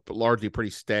 largely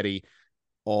pretty steady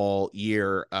all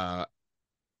year.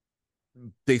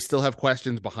 They still have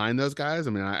questions behind those guys.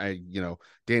 I mean,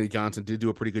 Danny Johnson did do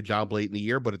a pretty good job late in the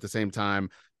year, but at the same time,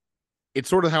 it's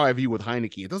sort of how I view with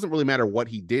Heineke. It doesn't really matter what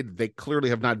he did. They clearly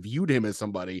have not viewed him as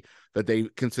somebody that they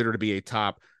consider to be a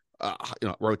top,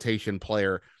 rotation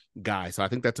player guy. So I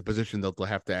think that's a position that they'll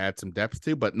have to add some depth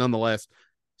to, but nonetheless,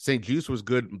 St-Juste was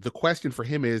good. The question for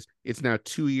him is, it's now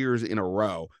 2 years in a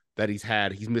row that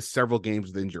he's missed several games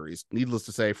with injuries. Needless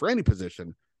to say, for any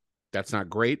position, that's not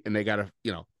great. And they got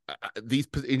to, these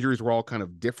injuries were all kind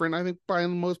of different, I think, by the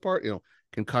most part,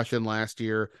 concussion last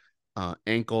year,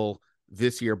 ankle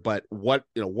this year, but where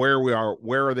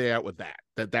are they at with that?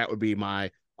 That would be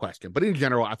my question. But in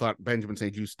general, I thought Benjamin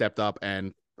St-Juste stepped up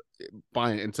and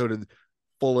so did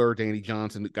Fuller, Danny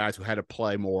Johnson, guys who had to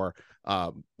play more.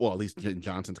 At least in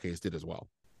Johnson's case, did as well.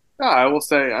 Yeah, I will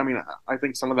say, I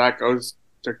think some of that goes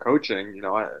to coaching.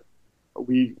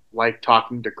 We like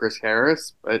talking to Chris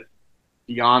Harris, but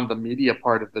beyond the media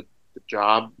part of the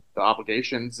job, the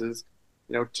obligations is,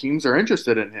 teams are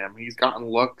interested in him. He's gotten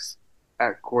looks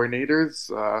at coordinators.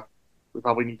 We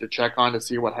probably need to check on to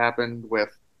see what happened with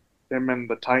him and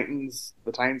the Titans.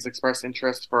 The Titans expressed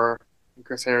interest for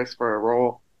Chris Harris for a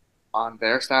role on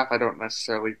their staff. I don't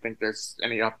necessarily think there's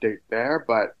any update there,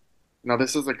 but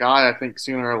this is a guy I think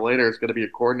sooner or later is going to be a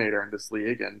coordinator in this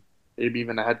league and maybe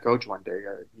even a head coach one day.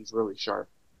 He's really sharp.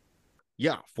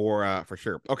 Yeah, for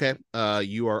sure. Okay,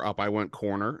 you are up. I went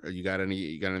corner. You got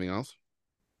anything else?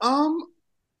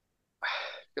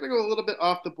 Gonna go a little bit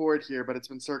off the board here, but it's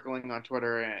been circling on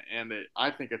Twitter and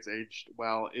I think it's aged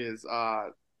well.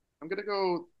 I'm gonna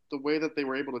go the way that they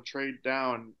were able to trade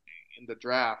down in the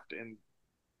draft, and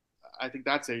I think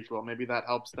that's aged well. Maybe that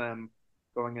helps them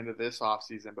going into this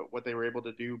offseason. But what they were able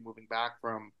to do moving back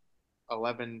from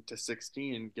 11 to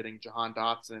 16, getting Jahan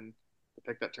Dotson, the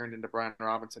pick that turned into Brian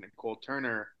Robinson and Cole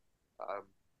Turner.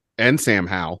 And Sam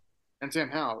Howell.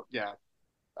 Yeah.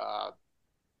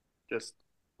 Just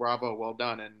bravo, well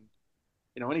done. And,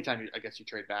 anytime I guess you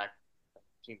trade back,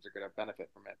 teams are going to benefit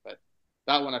from it. But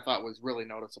that one I thought was really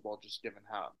noticeable just given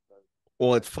how.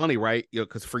 Well, it's funny, right?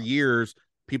 Because for years,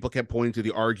 people kept pointing to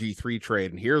the RG3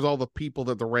 trade, and here's all the people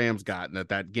that the Rams got. And at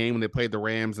that game when they played the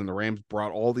Rams, and the Rams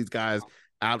brought all these guys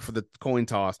out for the coin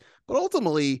toss. But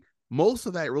ultimately, most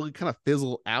of that really kind of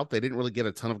fizzled out. They didn't really get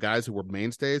a ton of guys who were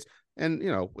mainstays. And,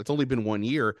 it's only been 1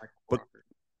 year. But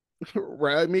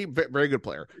right, very good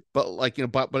player. But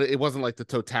but it wasn't like the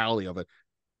totality of it.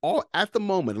 All at the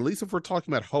moment, at least if we're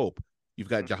talking about hope, you've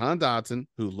got Jahan Dotson,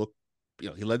 who looked,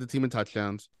 he led the team in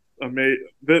touchdowns.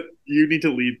 That you need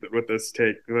to lead with this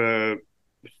take. The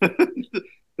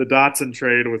Dotson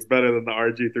trade was better than the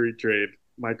RG3 trade.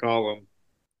 My column.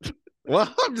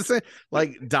 Well, I'm just saying,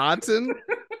 like Dotson,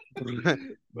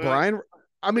 Brian.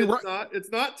 It's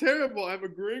not terrible. I'm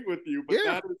agreeing with you, but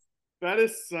yeah. That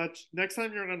is such. Next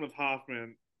time you're on with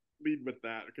Hoffman, lead with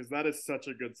that because that is such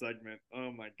a good segment.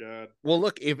 Oh my god. Well,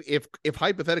 look, if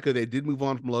hypothetically they did move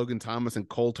on from Logan Thomas and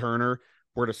Cole Turner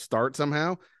were to start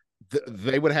somehow.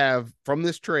 They would have from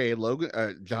this trade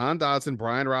Jahan Dotson,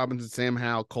 Brian Robinson, Sam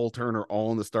Howell, Cole Turner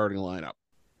all in the starting lineup.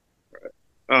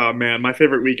 Oh man, my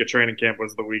favorite week of training camp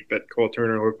was the week that Cole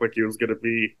Turner looked like he was going to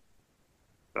be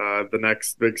the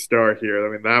next big star here.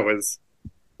 I mean, that was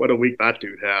what a week that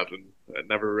dude had, and it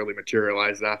never really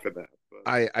materialized after that.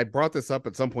 But. I brought this up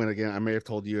at some point again. I may have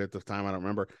told you at the time. I don't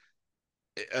remember.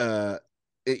 Where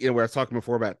I was talking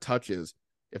before about touches.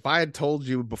 If I had told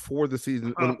you before the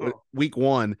season, week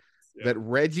 1. Yeah. That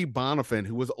Reggie Bonifant,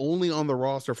 who was only on the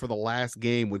roster for the last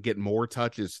game, would get more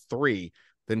touches 3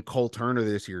 than Cole Turner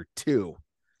this year 2.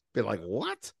 Be like,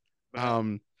 what?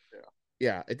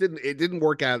 Yeah, it didn't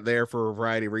work out there for a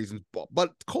variety of reasons.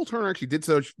 But Cole Turner actually did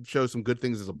show some good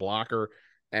things as a blocker,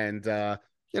 and he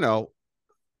got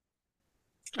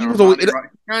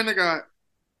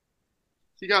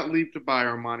leaped by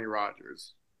Armani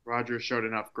Rogers. Rogers showed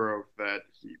enough growth that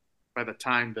by the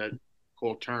time that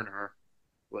Cole Turner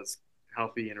was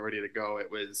healthy and ready to go,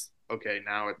 it was okay.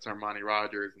 Now it's Armani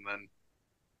Rogers, and then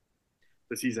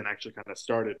the season actually kind of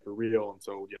started for real. And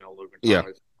so Logan Yeah.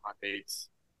 Thomas, Todd Bates,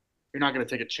 you're not going to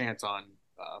take a chance on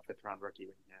a fifth round rookie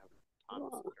when you have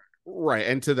Thomas. Right,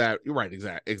 and to that, right,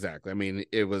 exactly. I mean,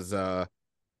 it was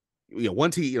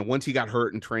once he got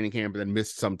hurt in training camp and then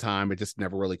missed some time, it just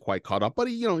never really quite caught up. But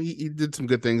he did some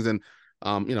good things, and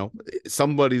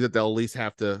somebody that they'll at least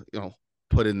have to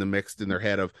put in the mix in their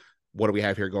head of what do we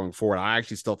have here going forward. I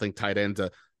actually still think tight end's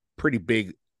a pretty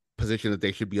big position that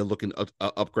they should be looking to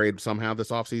upgrade somehow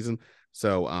this offseason.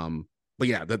 So but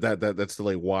yeah, that's still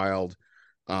a wild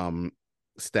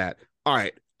stat. All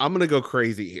right, I'm gonna go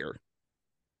crazy here.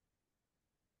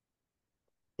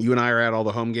 You and I are at all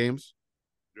the home games.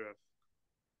 Yeah.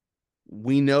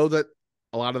 We know that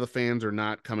a lot of the fans are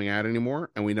not coming out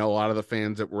anymore, and we know a lot of the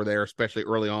fans that were there, especially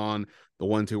early on, the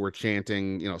ones who were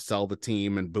chanting, sell the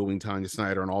team and booing Tanya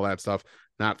Snyder and all that stuff,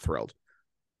 not thrilled.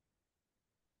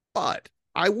 But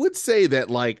I would say that,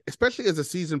 especially as the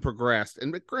season progressed,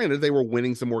 and granted they were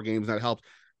winning some more games, that helped.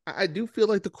 I do feel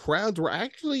like the crowds were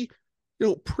actually,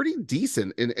 pretty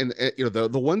decent, and the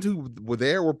ones who were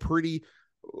there were pretty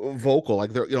vocal.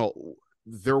 Like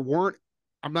there weren't.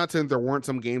 I'm not saying there weren't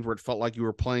some games where it felt like you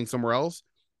were playing somewhere else.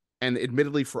 And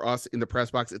admittedly, for us in the press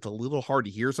box, it's a little hard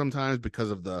to hear sometimes because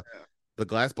of the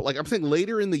glass. But I'm saying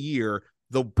later in the year,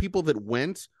 the people that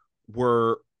went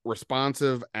were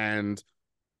responsive and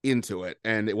into it,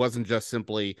 and it wasn't just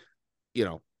simply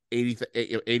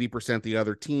 80% the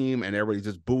other team and everybody's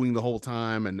just booing the whole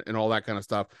time and all that kind of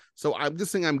stuff. So I'm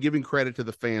just saying I'm giving credit to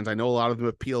the fans. I know a lot of them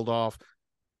have peeled off,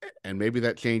 and maybe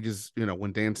that changes,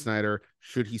 when Dan Snyder,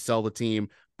 should he sell the team?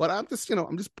 But I'm just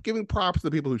giving props to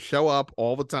the people who show up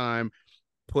all the time,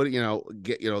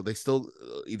 they still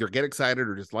either get excited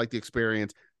or just like the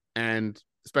experience, and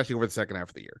especially over the second half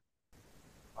of the year.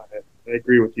 I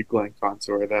agree with you, Glenn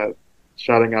Consor, that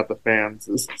shouting out the fans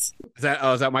is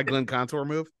that my Glenn Consor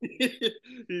move?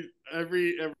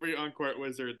 every On-Court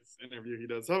Wizards interview he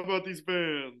does. How about these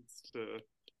fans? To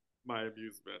my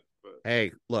amusement. But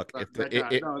hey, look,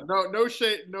 no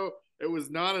shade, no, it was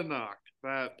not a knock.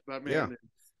 That man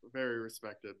is very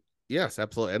respected. Yes,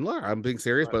 absolutely. And look, I'm being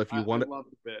serious, but if you want to, I love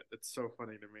the bit. It's so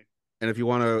funny to me. And if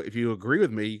you agree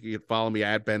with me, you can follow me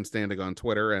at Ben Standing on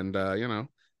Twitter, and we'll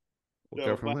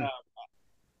go from there.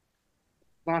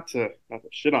 Not to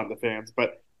shit on the fans,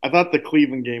 but I thought the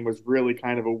Cleveland game was really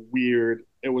kind of a weird.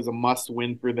 It was a must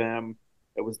win for them.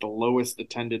 It was the lowest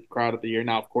attended crowd of the year.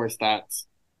 Now, of course, that's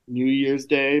New Year's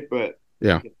Day, but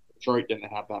Detroit didn't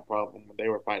have that problem when they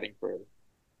were fighting for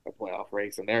a playoff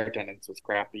race, and their attendance was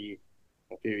crappy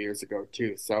a few years ago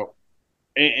too. So,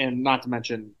 and not to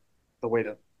mention the way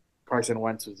that Carson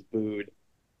Wentz was booed,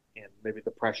 and maybe the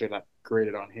pressure that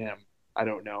created on him. I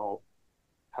don't know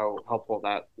how helpful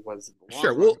that was.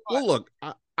 Sure. Well, look,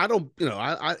 I don't,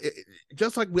 I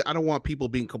just like I don't want people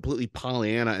being completely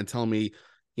Pollyanna and telling me,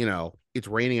 it's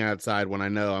raining outside when I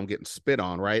know I'm getting spit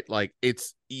on, right? Like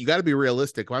you got to be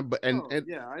realistic. I don't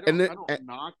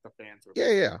knock the fans.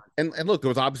 Yeah. And look, there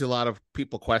was obviously a lot of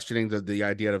people questioning the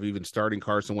idea of even starting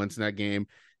Carson Wentz in that game.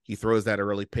 He throws that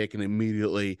early pick and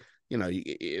immediately,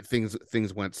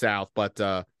 things went south. But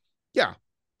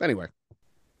anyway.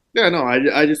 Yeah, no,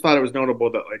 I just thought it was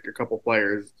notable that a couple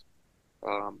players,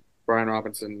 Brian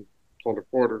Robinson told a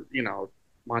reporter,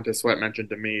 Montez Sweat mentioned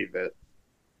to me that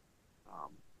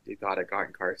he thought it got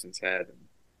in Carson's head and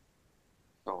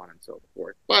so on and so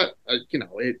forth. But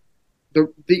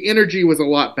the energy was a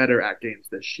lot better at games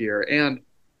this year, and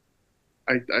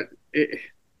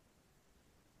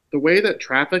the way that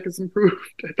traffic has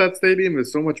improved at that stadium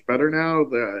is so much better now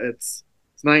that it's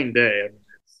night and day.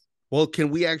 Well,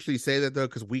 can we actually say that though?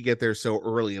 Because we get there so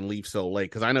early and leave so late.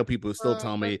 Because I know people who still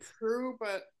tell me that's true,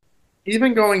 but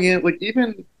even going in,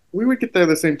 we would get there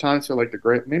the same time. So the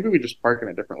great, maybe we just park in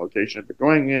a different location. But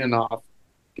going in off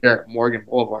Garrett Morgan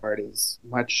Boulevard is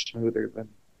much smoother than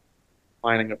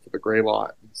lining up for the gray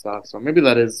lot and stuff. So maybe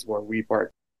that is where we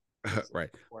park. Right.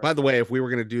 By the way, if we were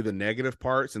going to do the negative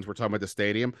part, since we're talking about the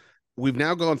stadium, we've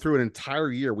now gone through an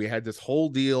entire year. We had this whole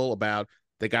deal about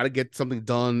they got to get something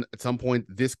done at some point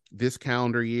this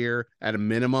calendar year at a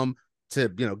minimum to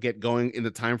get going in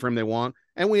the time frame they want.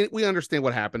 And we understand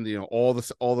what happened. All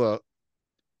the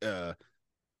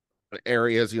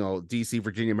areas, DC,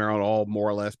 Virginia, Maryland, all more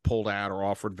or less pulled out or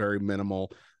offered very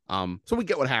minimal. So we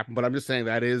get what happened, but I'm just saying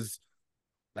that is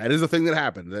a thing that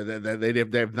happened.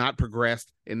 They have not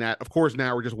progressed in that. Of course,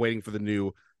 now we're just waiting for the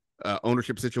new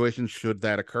ownership situation. Should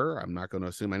that occur, I'm not going to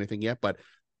assume anything yet, but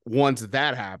once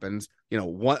that happens,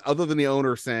 what other than the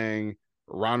owner saying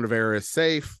Ron Rivera is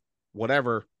safe,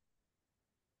 whatever,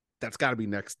 That's got to be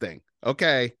next thing.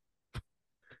 Okay.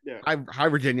 Yeah. Hi,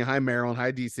 Virginia. Hi, Maryland.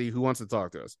 Hi, DC. Who wants to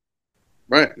talk to us?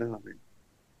 Right. No, I mean,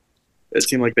 it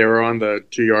seemed like they were on the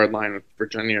 2-yard line with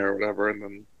Virginia or whatever, and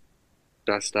then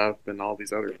dust up and all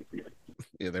these other.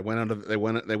 Yeah, they went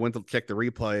to check the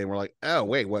replay and we're like, oh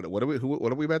wait, what are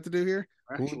we about to do here?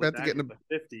 We're about to get in the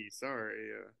 50.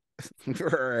 Sorry.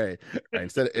 right.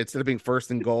 Instead of being first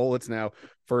and goal, it's now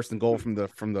first and goal from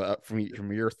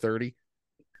year 30.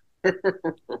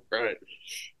 Right.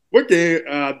 What game?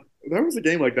 There was a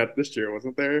game like that this year,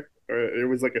 wasn't there? Or it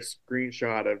was like a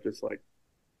screenshot of just like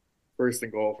first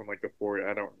and goal from like the 40.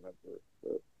 I don't remember.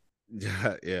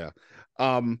 Yeah.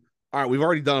 All right, we've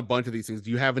already done a bunch of these things.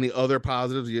 Do you have any other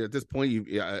positives? At this point,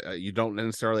 you don't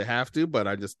necessarily have to, but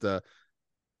I just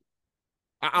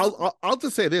I'll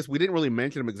just say this: we didn't really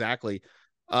mention him exactly.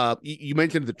 You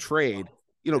mentioned the trade.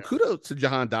 Kudos to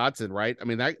Jahan Dotson, right? I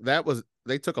mean that was,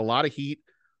 they took a lot of heat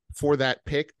for that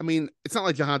pick. I mean, it's not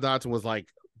like Jahan Dotson was like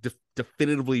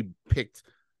definitively picked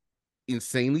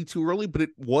insanely too early, but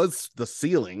it was the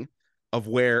ceiling of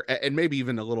where, and maybe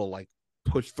even a little like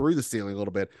push through the ceiling a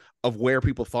little bit of where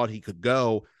people thought he could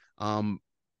go. And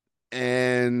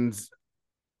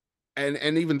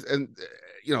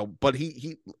but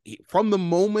he from the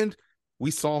moment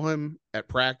we saw him at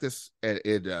practice at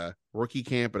rookie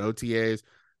camp and OTAs,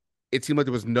 it seemed like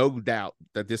there was no doubt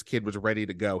that this kid was ready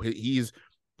to go. He's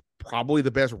probably the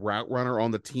best route runner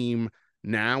on the team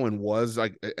now, and was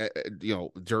like,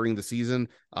 during the season,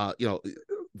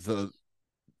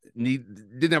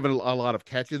 didn't have a lot of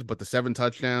catches, but the 7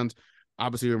 touchdowns,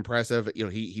 obviously impressive.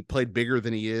 He played bigger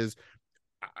than he is,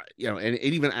 and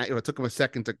it even, it took him a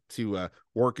second to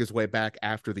work his way back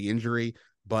after the injury,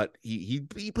 but he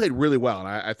played really well. And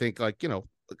I think,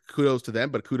 kudos to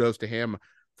them, but kudos to him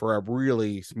for a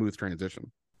really smooth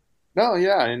transition. No,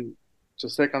 yeah. And to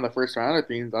stick on the first round of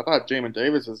things, I thought Jamin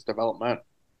Davis's development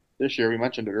this year, we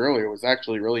mentioned it earlier, was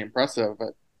actually really impressive. But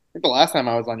I think the last time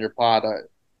I was on your pod,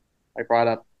 I brought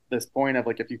up this point of,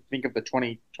 like, if you think of the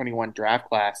 2021 draft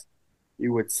class,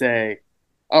 you would say,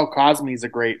 oh, Cosme's a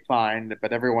great find,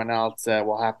 but everyone else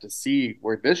will have to see.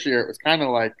 Where this year it was kind of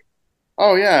like,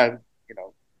 oh yeah,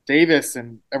 Davis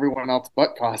and everyone else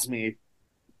but Cosme,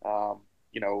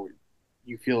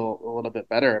 you feel a little bit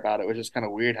better about it. It was just kind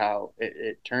of weird how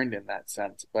it turned in that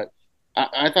sense. But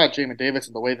I thought Jamin Davis,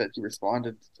 and the way that he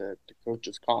responded to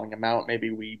coaches calling him out,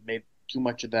 maybe we made too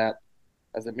much of that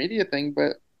as a media thing,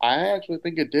 but I actually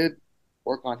think it did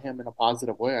work on him in a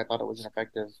positive way. I thought it was an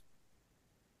effective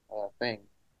thing.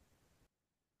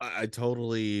 I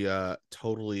totally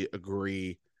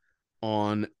agree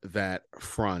on that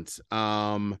front.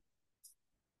 All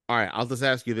right, I'll just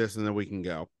ask you this and then we can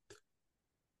go.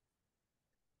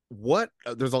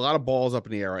 There's a lot of balls up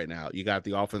in the air right now. You got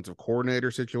the offensive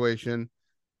coordinator situation.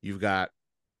 You've got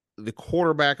the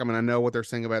quarterback. I mean, I know what they're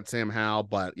saying about Sam Howell,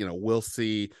 but we'll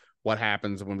see what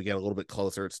happens when we get a little bit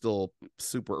closer. It's still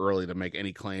super early to make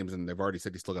any claims, and they've already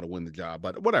said he's still got to win the job,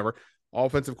 but whatever.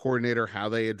 Offensive coordinator, how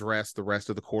they address the rest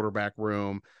of the quarterback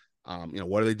room.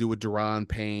 What do they do with Daron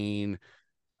Payne?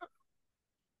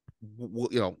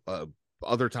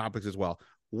 Other topics as well.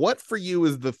 What for you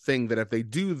is the thing that if they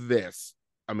do this,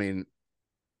 I mean,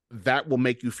 that will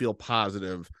make you feel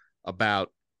positive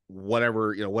about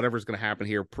whatever's going to happen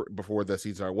here before the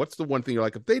season starts? What's the one thing you're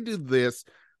like, if they do this,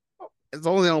 as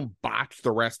long as they don't botch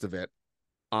the rest of it,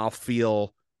 I'll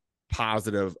feel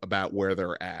positive about where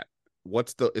they're at?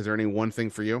 Is there any one thing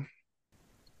for you?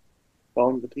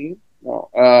 Following the team? No.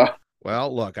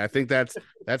 Well, look, I think that's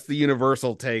the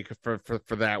universal take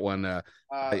for that one.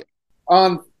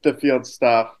 On the field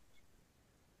stuff,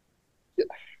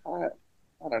 I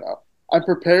don't know. I'm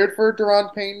prepared for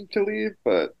Daron Payne to leave,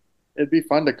 but it'd be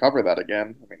fun to cover that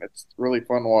again. I mean, it's really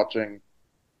fun watching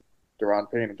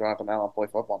Daron Payne and Jonathan Allen play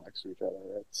football next to each other.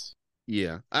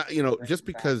 Just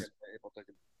because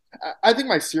I think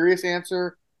my serious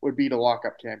answer would be to lock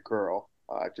up Cam Curl,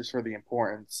 just for the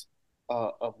importance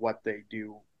of what they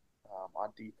do on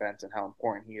defense and how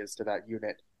important he is to that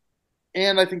unit.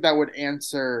 And I think that would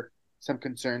answer some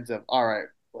concerns of, all right,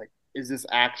 like, is this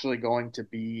actually going to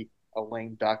be a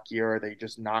lame duck year? Are they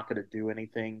just not going to do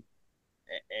anything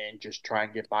and just try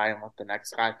and get by and let the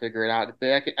next guy figure it out? If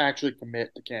they actually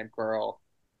commit to Cam Curl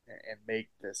and make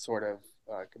this sort of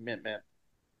commitment,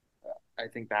 I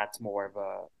think that's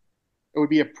it would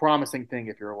be a promising thing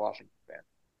if you're a Washington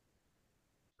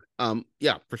fan.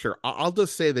 Yeah, for sure. I'll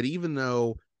just say that even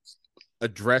though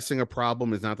addressing a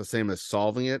problem is not the same as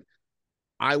solving it,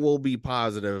 I will be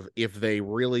positive if they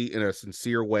really, in a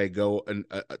sincere way, go and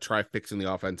try fixing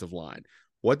the offensive line.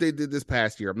 What they did this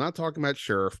past year, I'm not talking about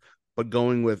Scherf, but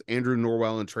going with Andrew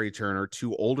Norwell and Trey Turner,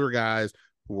 2 older guys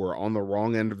who are on the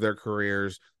wrong end of their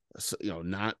careers,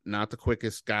 not the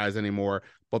quickest guys anymore,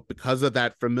 but because of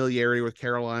that familiarity with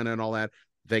Carolina and all that,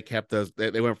 they kept those.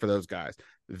 They went for those guys.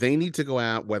 They need to go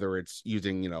out, whether it's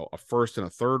using a first and a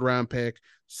third round pick,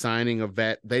 signing a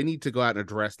vet. They need to go out and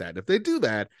address that. If they do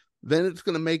that, then it's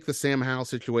going to make the Sam Howell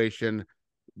situation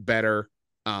better.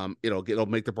 It'll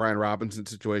make the Brian Robinson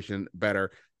situation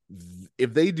better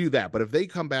if they do that. But if they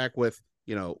come back with,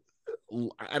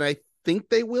 and I think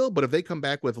they will, but if they come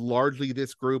back with largely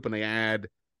this group and they add,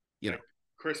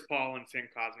 Chris Paul and Sam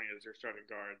Cosmi as your starting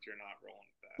guards, you're not rolling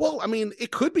with that. Well, I mean,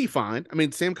 it could be fine. I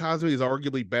mean, Sam Cosmi is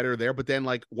arguably better there, but then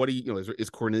what do you,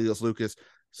 is Cornelius Lucas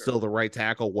still the right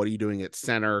tackle? What are you doing at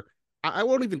center? I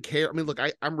won't even care. I mean, look,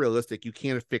 I'm realistic. You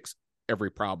can't fix every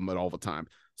problem at all the time.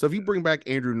 So if you bring back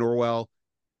Andrew Norwell,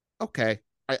 okay,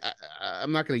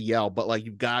 I'm not going to yell, but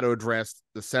you've got to address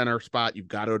the center spot. You've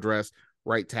got to address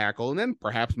right tackle, and then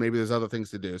perhaps maybe there's other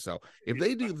things to do. So if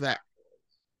they do that,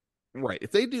 right,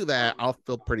 if they do that, I'll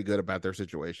feel pretty good about their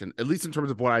situation, at least in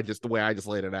terms of the way I just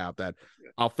laid it out, that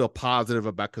I'll feel positive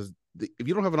about, because if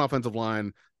you don't have an offensive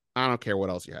line, I don't care what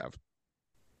else you have.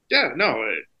 Yeah, no,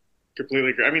 I completely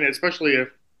agree. I mean, especially if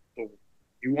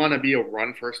you want to be a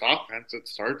run-first offense, it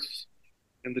starts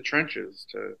in the trenches,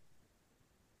 to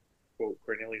quote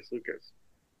Cornelius Lucas.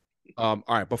 All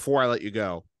right, before I let you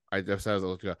go, I just said I was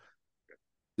let you go.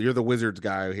 You're the Wizards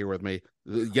guy here with me.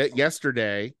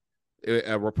 Yesterday,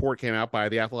 a report came out by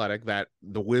The Athletic that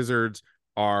the Wizards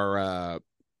are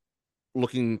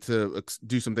looking to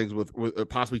do some things with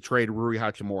possibly trade Rui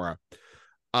Hachimura.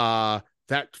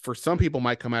 That for some people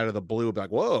might come out of the blue, be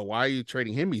like, whoa, why are you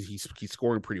trading him? He's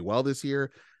scoring pretty well this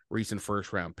year. Recent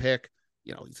first round pick.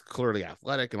 He's clearly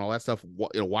athletic and all that stuff.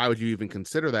 Why would you even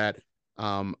consider that?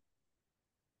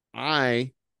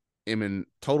 I am in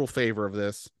total favor of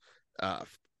this,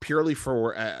 purely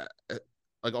for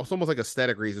almost like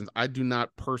aesthetic reasons. I do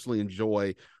not personally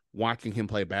enjoy watching him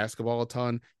play basketball a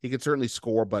ton. He can certainly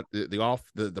score, but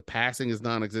the passing is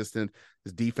non-existent.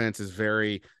 His defense is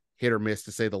very hit or miss,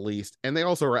 to say the least. And they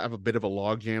also have a bit of a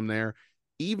logjam there.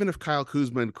 Even if Kyle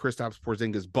Kuzma and Kristaps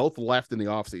Porzingis both left in the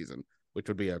offseason, which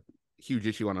would be a huge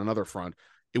issue on another front,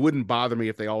 it wouldn't bother me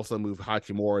if they also move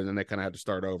Hachimura and then they kind of had to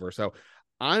start over. So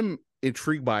I'm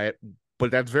intrigued by it,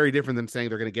 but that's very different than saying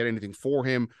they're going to get anything for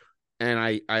him. And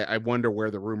I wonder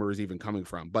where the rumor is even coming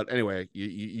from. But anyway,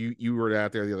 you were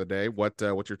out there the other day. What's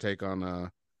your take on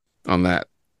that?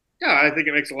 Yeah, I think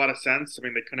it makes a lot of sense. I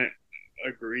mean, they couldn't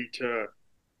agree to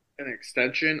an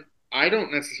extension. I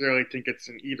don't necessarily think it's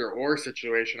an either or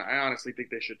situation. I honestly think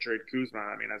they should trade Kuzma.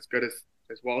 I mean, as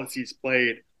well as he's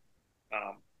played,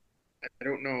 I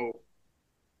don't know.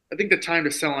 I think the time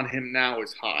to sell on him now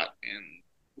is hot, and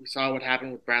we saw what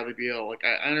happened with Bradley Beal.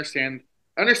 I understand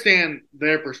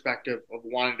their perspective of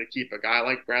wanting to keep a guy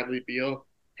like Bradley Beal.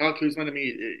 Kyle Kuzma, to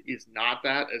me, is not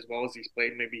that. As well as he's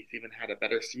played, maybe he's even had a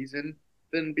better season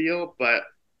than Beal, but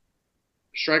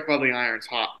strike while the iron's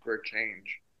hot for a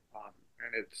change.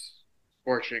 And it's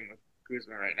scorching with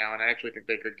Kuzma right now, and I actually think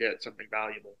they could get something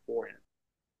valuable for him.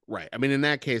 Right. I mean, in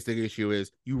that case, the issue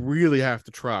is you really have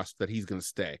to trust that he's going to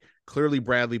stay. Clearly,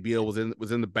 Bradley Beal was in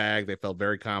the bag. They felt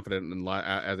very confident,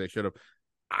 as they should have.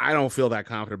 I don't feel that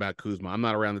confident about Kuzma. I'm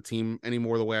not around the team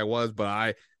anymore the way I was,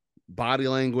 but body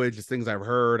language, the things I've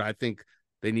heard, I think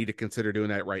they need to consider doing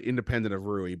that, right, independent of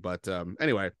Rui. But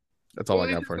anyway, that's all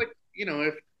I got for you.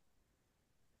 If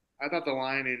I thought the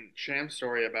line in Sham's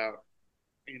story about,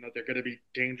 they're going to be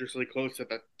dangerously close to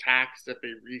the tax if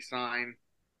they re-sign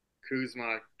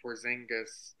Kuzma,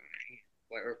 Porzingis,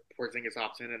 or Porzingis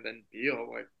opts in and then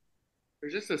Beal.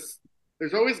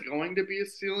 There's always going to be a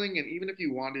ceiling, and even if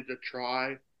you wanted to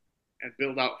try and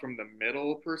build out from the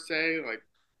middle per se,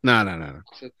 no. I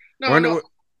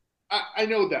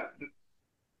know that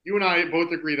you and I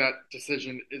both agree that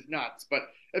decision is nuts, but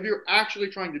if you're actually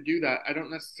trying to do that, I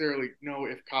don't necessarily know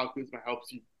if Kyle Kuzma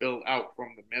helps you build out from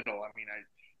the middle. I mean,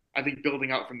 I think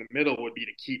building out from the middle would be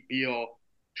to keep Beal,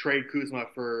 trade Kuzma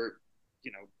for,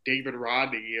 David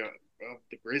Rodney of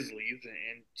the Grizzlies,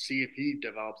 and see if he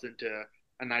develops into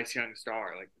a nice young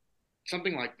star.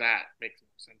 Something like that makes more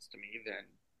sense to me than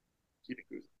keeping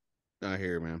Kuzma. I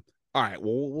hear you, man. All right,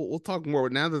 well, we'll talk more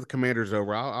now that the Commander's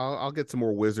over. I'll get some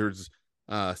more Wizards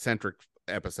centric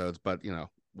episodes, but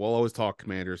we'll always talk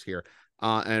Commanders here,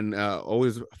 and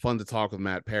always fun to talk with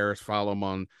Matt Paras. Follow him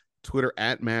on Twitter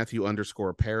at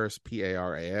Matthew_Paras,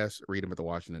 Paras. Read him at the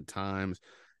Washington Times,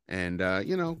 and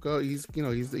go. He's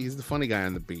the funny guy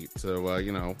on the beat. So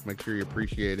make sure you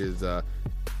appreciate his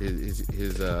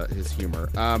humor.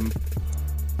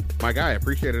 My guy, I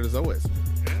appreciate it as always.